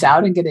figure this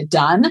out and get it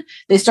done.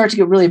 They start to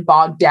get really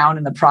bogged down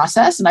in the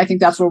process. And I think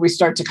that's where we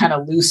start to kind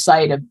of lose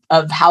sight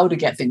of how to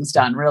get things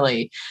done,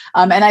 really.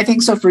 And I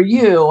think so for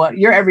you,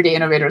 your everyday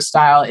innovator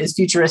style is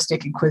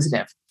futuristic,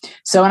 inquisitive.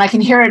 So, and I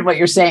can hear it, what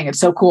you're saying. It's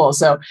so cool.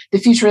 So the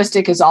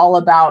futuristic is all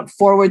about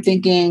forward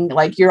thinking,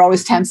 like you're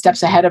always 10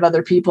 steps ahead of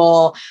other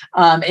people.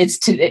 It's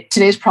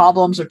today's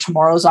problems or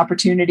tomorrow's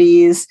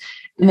opportunities.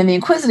 And then the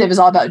inquisitive is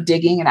all about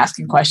digging and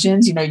asking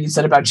questions. You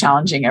said about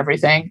challenging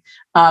everything.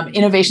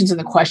 Innovation's in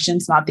the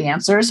questions, not the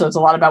answer. So it's a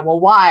lot about, well,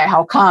 why,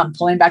 how come,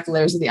 pulling back the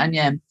layers of the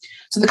onion.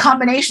 So the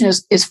combination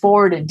is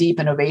forward and deep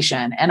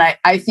innovation. And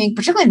I think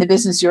particularly in the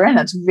business you're in,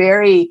 that's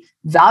very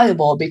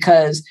valuable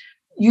because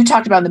you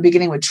talked about in the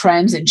beginning with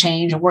trends and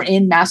change, and we're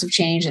in massive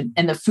change in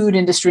the food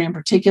industry in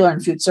particular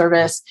and food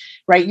service,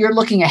 right? You're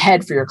looking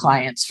ahead for your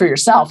clients, for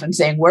yourself and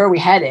saying, where are we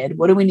headed?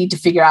 What do we need to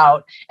figure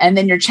out? And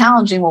then you're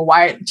challenging, well,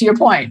 why, to your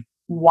point,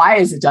 why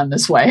is it done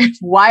this way?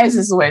 Why is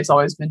this the way it's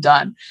always been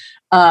done?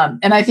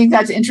 And I think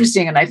that's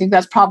interesting. And I think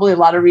that's probably a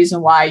lot of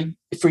reason why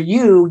for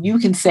you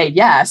can say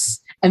yes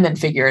and then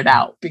figure it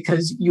out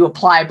because you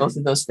apply both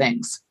of those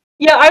things.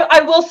 Yeah, I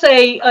will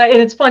say,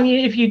 and it's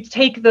funny, if you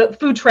take the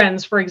food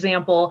trends, for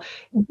example,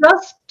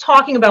 just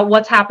talking about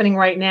what's happening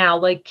right now,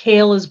 like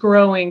kale is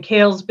growing,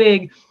 kale's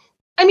big.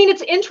 I mean,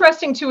 it's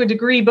interesting to a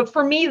degree, but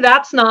for me,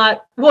 that's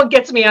not what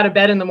gets me out of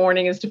bed in the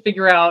morning is to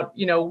figure out,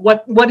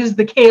 what is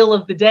the kale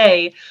of the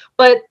day.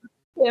 But,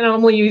 I'm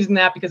only using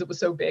that because it was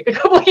so big a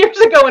couple of years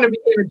ago and it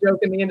became a joke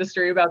in the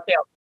industry about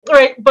kale. All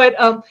right. But,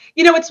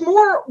 it's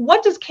more,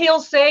 what does kale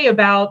say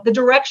about the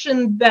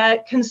direction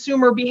that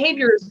consumer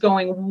behavior is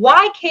going?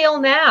 Why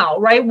kale now,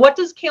 right? What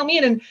does kale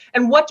mean?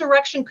 And what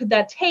direction could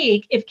that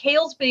take? If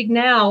kale's big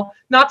now,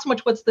 not so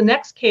much what's the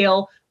next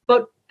kale,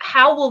 but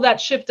how will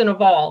that shift and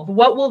evolve?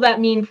 What will that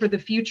mean for the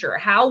future?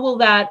 How will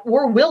that,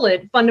 or will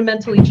it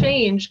fundamentally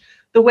change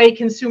the way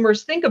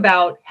consumers think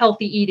about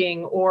healthy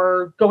eating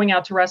or going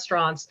out to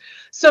restaurants?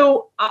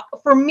 So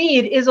for me,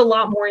 it is a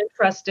lot more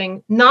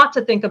interesting not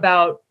to think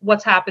about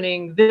what's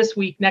happening this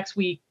week,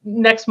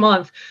 next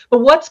month,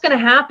 but what's going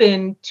to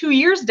happen 2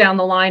 years down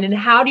the line, and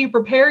how do you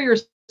prepare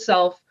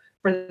yourself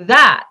for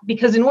that?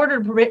 Because in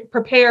order to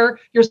prepare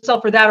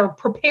yourself for that, or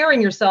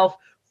preparing yourself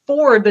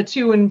for the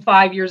 2 and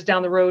 5 years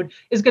down the road,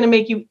 is going to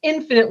make you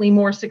infinitely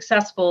more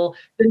successful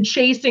than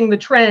chasing the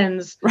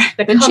trends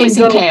that come and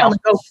go. Come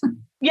and go.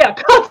 Yeah,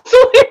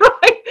 constantly,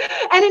 right?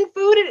 And in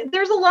food,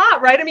 there's a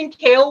lot, right? I mean,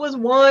 kale was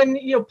one,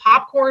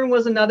 popcorn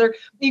was another.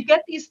 You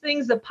get these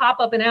things that pop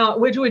up and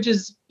out, which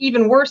is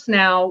even worse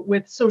now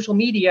with social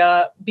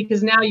media,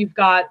 because now you've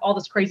got all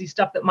this crazy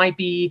stuff that might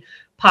be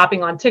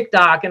popping on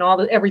TikTok and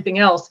everything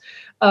else.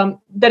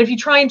 That if you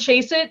try and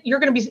chase it, you're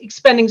going to be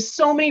expending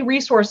so many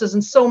resources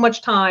and so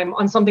much time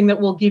on something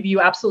that will give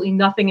you absolutely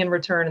nothing in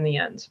return in the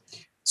end.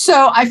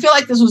 So I feel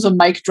like this was a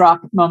mic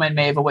drop moment,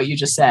 Maeve, of what you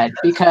just said,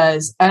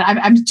 because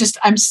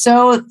I'm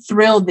so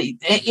thrilled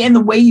that in the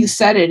way you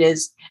said it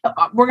is,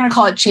 we're going to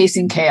call it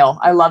chasing kale.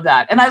 I love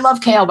that. And I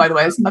love kale, by the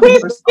way. It's nothing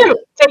personal.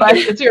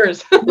 It's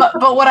yours.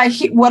 but what I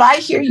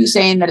hear you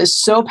saying that is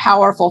so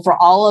powerful for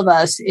all of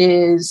us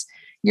is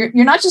you're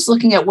not just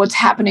looking at what's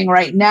happening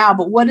right now,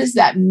 but what does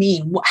that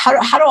mean?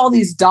 How do all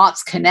these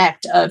dots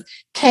connect of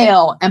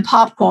kale and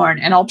popcorn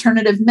and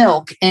alternative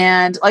milk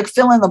and like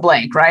fill in the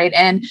blank, right?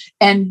 And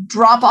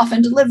drop off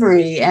and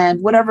delivery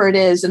and whatever it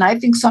is. And I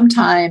think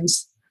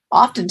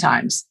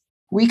oftentimes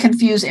we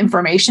confuse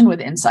information with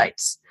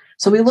insights.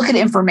 So we look at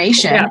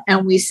information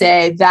and we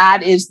say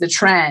that is the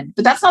trend,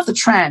 but that's not the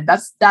trend.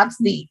 That's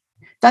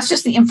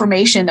just the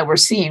information that we're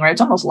seeing, right?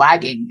 It's almost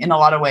lagging in a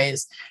lot of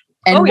ways.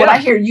 And what I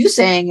hear you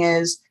saying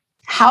is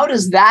how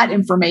does that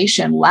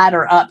information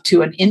ladder up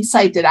to an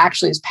insight that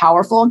actually is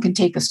powerful and can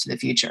take us to the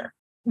future?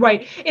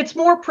 Right. It's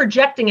more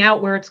projecting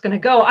out where it's going to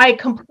go. I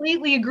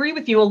completely agree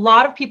with you. A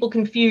lot of people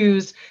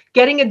confuse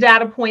getting a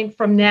data point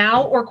from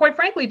now, or quite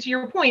frankly, to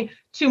your point,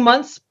 2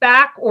 months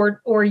back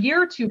or a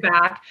year or two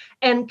back,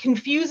 and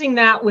confusing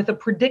that with a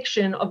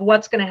prediction of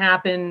what's going to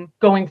happen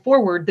going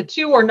forward. The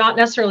two are not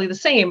necessarily the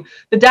same.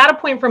 The data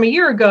point from a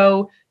year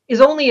ago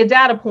is only a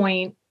data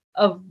point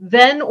of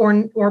then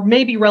or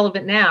maybe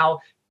relevant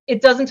now.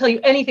 It doesn't tell you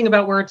anything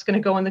about where it's going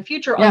to go in the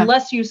future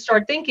unless you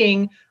start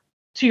thinking,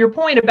 to your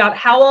point, about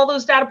how all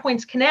those data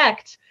points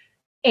connect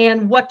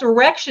and what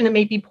direction it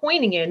may be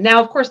pointing in. Now,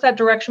 of course, that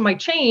direction might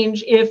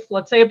change if,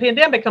 let's say, a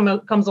pandemic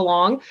comes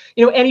along.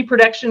 Any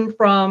prediction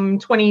from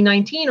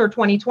 2019 or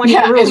 2020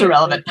 is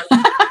irrelevant.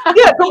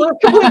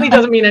 Completely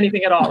doesn't mean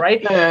anything at all,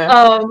 right?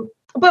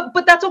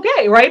 But that's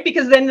okay, right?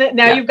 Because then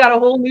now you've got a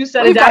whole new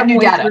set of data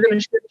points that are going to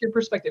shift your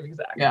perspective.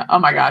 Exactly. Yeah. Oh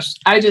my gosh.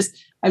 I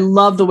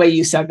love the way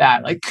you said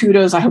that. Like,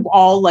 kudos. I hope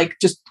all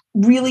just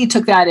really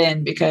took that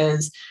in,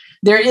 because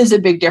there is a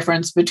big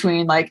difference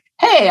between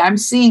hey, I'm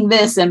seeing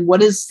this, and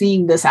what does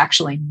seeing this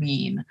actually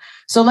mean?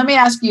 So let me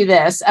ask you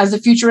this: as a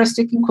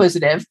futuristic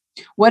inquisitive,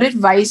 what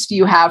advice do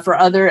you have for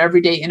other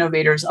everyday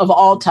innovators of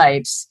all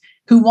types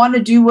who want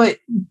to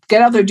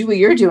get out there, do what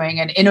you're doing,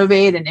 and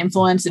innovate and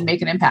influence and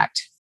make an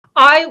impact?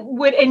 I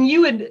would, and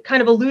you had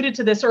kind of alluded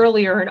to this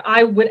earlier, and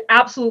I would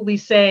absolutely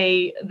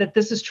say that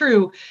this is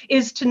true,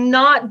 is to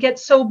not get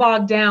so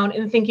bogged down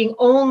in thinking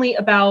only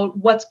about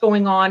what's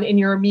going on in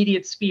your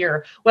immediate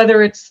sphere,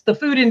 whether it's the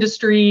food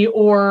industry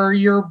or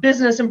your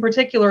business in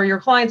particular, your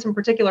clients in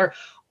particular.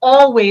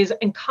 Always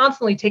and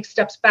constantly take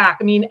steps back.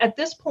 I mean, at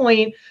this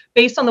point,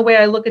 based on the way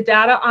I look at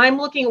data, I'm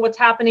looking at what's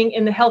happening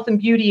in the health and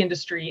beauty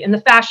industry, in the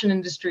fashion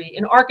industry,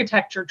 in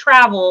architecture,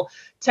 travel,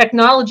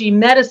 technology,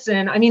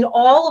 medicine. I mean,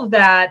 all of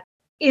that,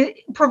 it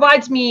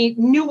provides me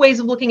new ways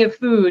of looking at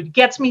food,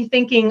 gets me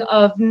thinking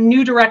of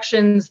new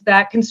directions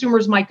that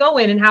consumers might go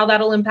in and how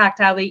that'll impact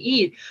how they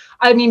eat.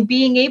 I mean,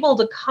 being able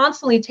to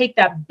constantly take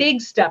that big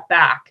step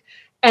back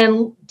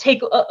and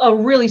take a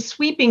really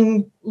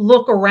sweeping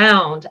look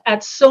around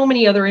at so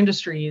many other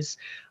industries,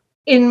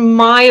 in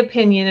my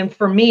opinion, and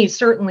for me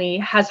certainly,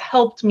 has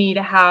helped me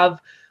to have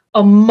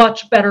a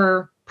much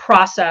better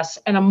process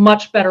and a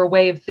much better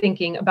way of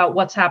thinking about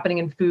what's happening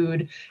in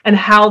food and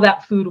how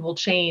that food will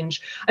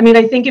change. I mean,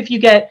 I think if you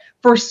get,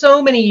 for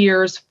so many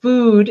years,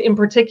 food in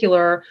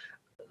particular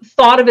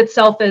thought of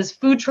itself as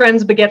food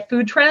trends beget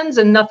food trends,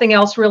 and nothing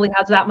else really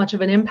has that much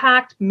of an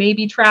impact,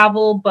 maybe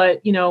travel,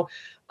 but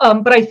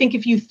but I think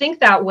if you think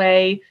that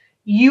way,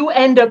 you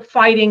end up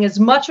fighting as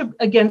much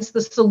against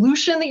the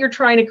solution that you're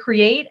trying to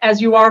create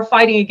as you are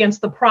fighting against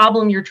the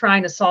problem you're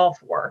trying to solve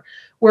for.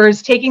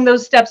 Whereas taking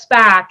those steps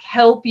back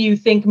help you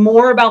think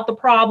more about the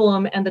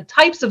problem and the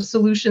types of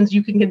solutions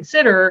you can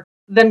consider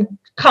than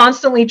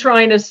constantly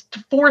trying to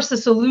force a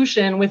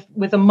solution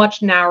with a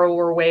much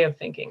narrower way of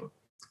thinking.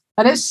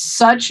 That is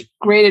such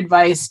great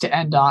advice to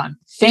end on.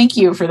 Thank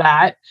you for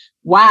that.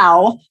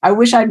 Wow. I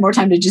wish I had more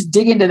time to just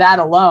dig into that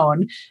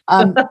alone.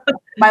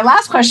 My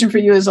last question for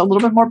you is a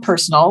little bit more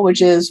personal,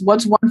 which is,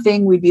 what's one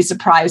thing we'd be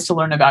surprised to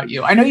learn about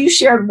you? I know you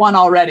shared one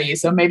already,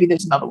 so maybe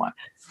there's another one.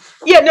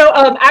 Yeah, no,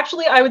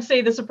 actually, I would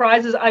say the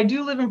surprise is I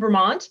do live in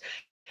Vermont,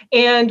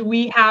 and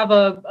we have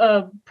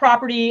a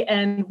property,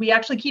 and we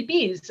actually keep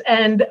bees.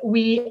 And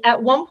we, at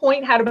one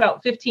point, had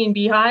about 15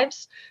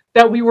 beehives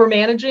that we were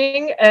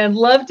managing and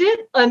loved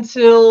it,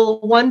 until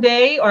one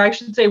day, or I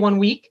should say 1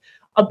 week,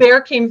 a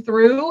bear came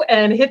through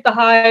and hit the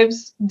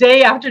hives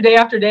day after day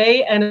after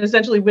day and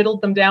essentially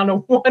whittled them down to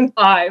one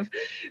hive.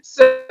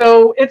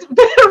 So it's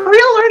been a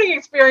real learning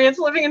experience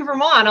living in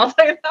Vermont, I'll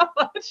tell you that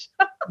much.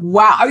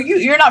 Wow.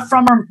 You're not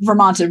from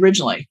Vermont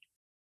originally?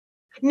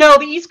 No,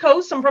 the East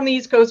Coast. I'm from the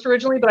East Coast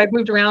originally, but I've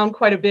moved around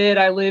quite a bit.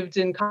 I lived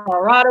in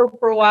Colorado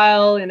for a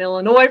while, in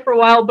Illinois for a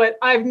while, but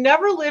I've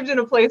never lived in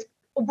a place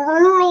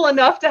rural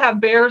enough to have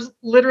bears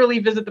literally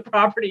visit the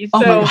property.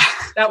 So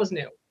that was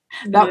new.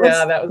 That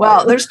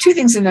was there's two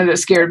things in there that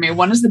scared me.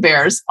 One is the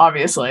bears,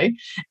 obviously.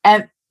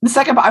 And the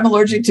second, I'm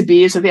allergic to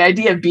bees. So the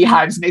idea of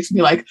beehives makes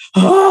me like,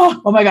 oh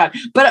my God.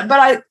 But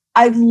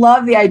I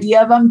love the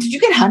idea of them. Did you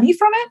get honey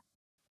from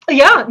it?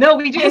 Yeah, no,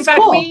 we do. That's in fact,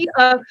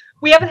 cool.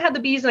 We haven't had the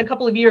bees in a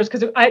couple of years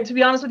because, to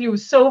be honest with you, it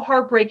was so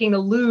heartbreaking to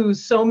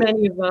lose so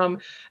many of them.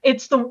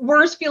 It's the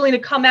worst feeling to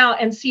come out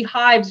and see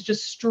hives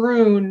just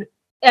strewn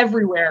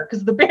everywhere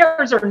because the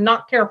bears are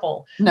not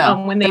careful.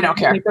 When they don't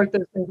care. When they break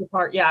those things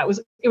apart. Yeah,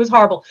 it was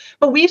horrible.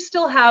 But we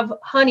still have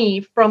honey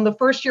from the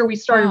first year we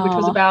started, which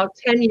was about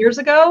 10 years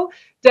ago,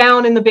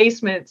 down in the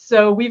basement.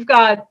 So we've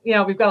got a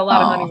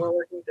lot of honey we're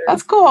working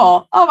That's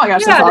cool. Oh my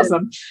gosh, that's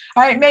awesome.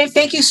 All right, Mae,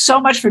 thank you so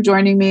much for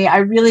joining me. I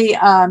really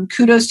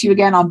kudos to you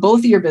again on both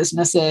of your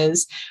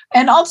businesses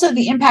and also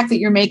the impact that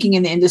you're making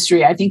in the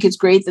industry. I think it's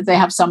great that they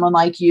have someone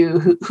like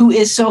you who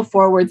is so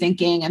forward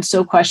thinking and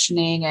so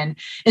questioning and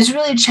is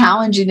really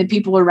challenging the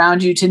people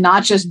around you to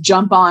not just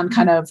jump on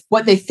kind of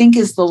what they think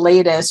is the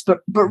latest, but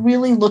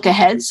really look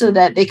ahead so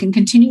that they can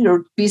continue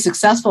to be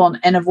successful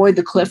and avoid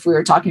the cliff we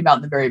were talking about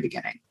in the very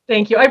beginning.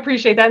 Thank you. I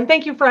appreciate that. And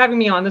thank you for having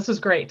me on. This was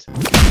great.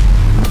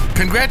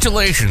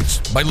 Congratulations.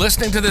 By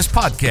listening to this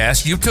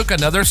podcast, you took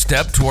another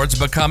step towards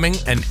becoming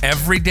an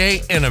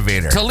everyday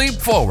innovator. To leap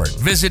forward,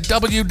 visit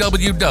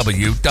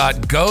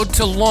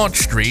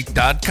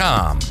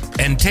www.gotolaunchstreet.com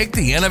and take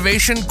the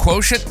Innovation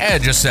Quotient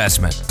Edge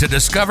assessment to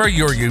discover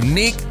your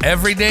unique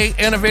everyday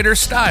innovator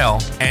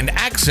style and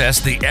access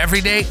the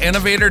Everyday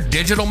Innovator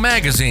digital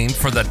magazine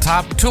for the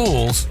top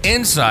tools,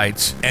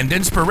 insights, and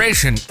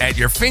inspiration at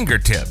your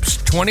fingertips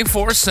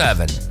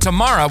 24/7.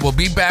 Tamara will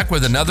be back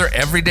with another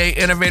Everyday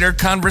Innovator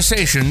conversation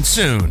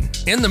soon.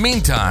 In the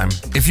meantime,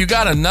 if you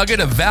got a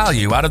nugget of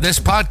value out of this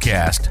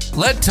podcast,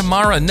 let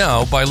Tamara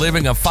know by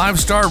leaving a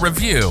 5-star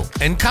review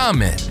and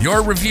comment.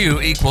 Your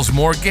review equals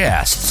more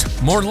guests,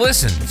 more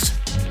listens,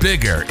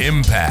 bigger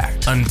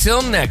impact.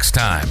 Until next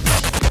time.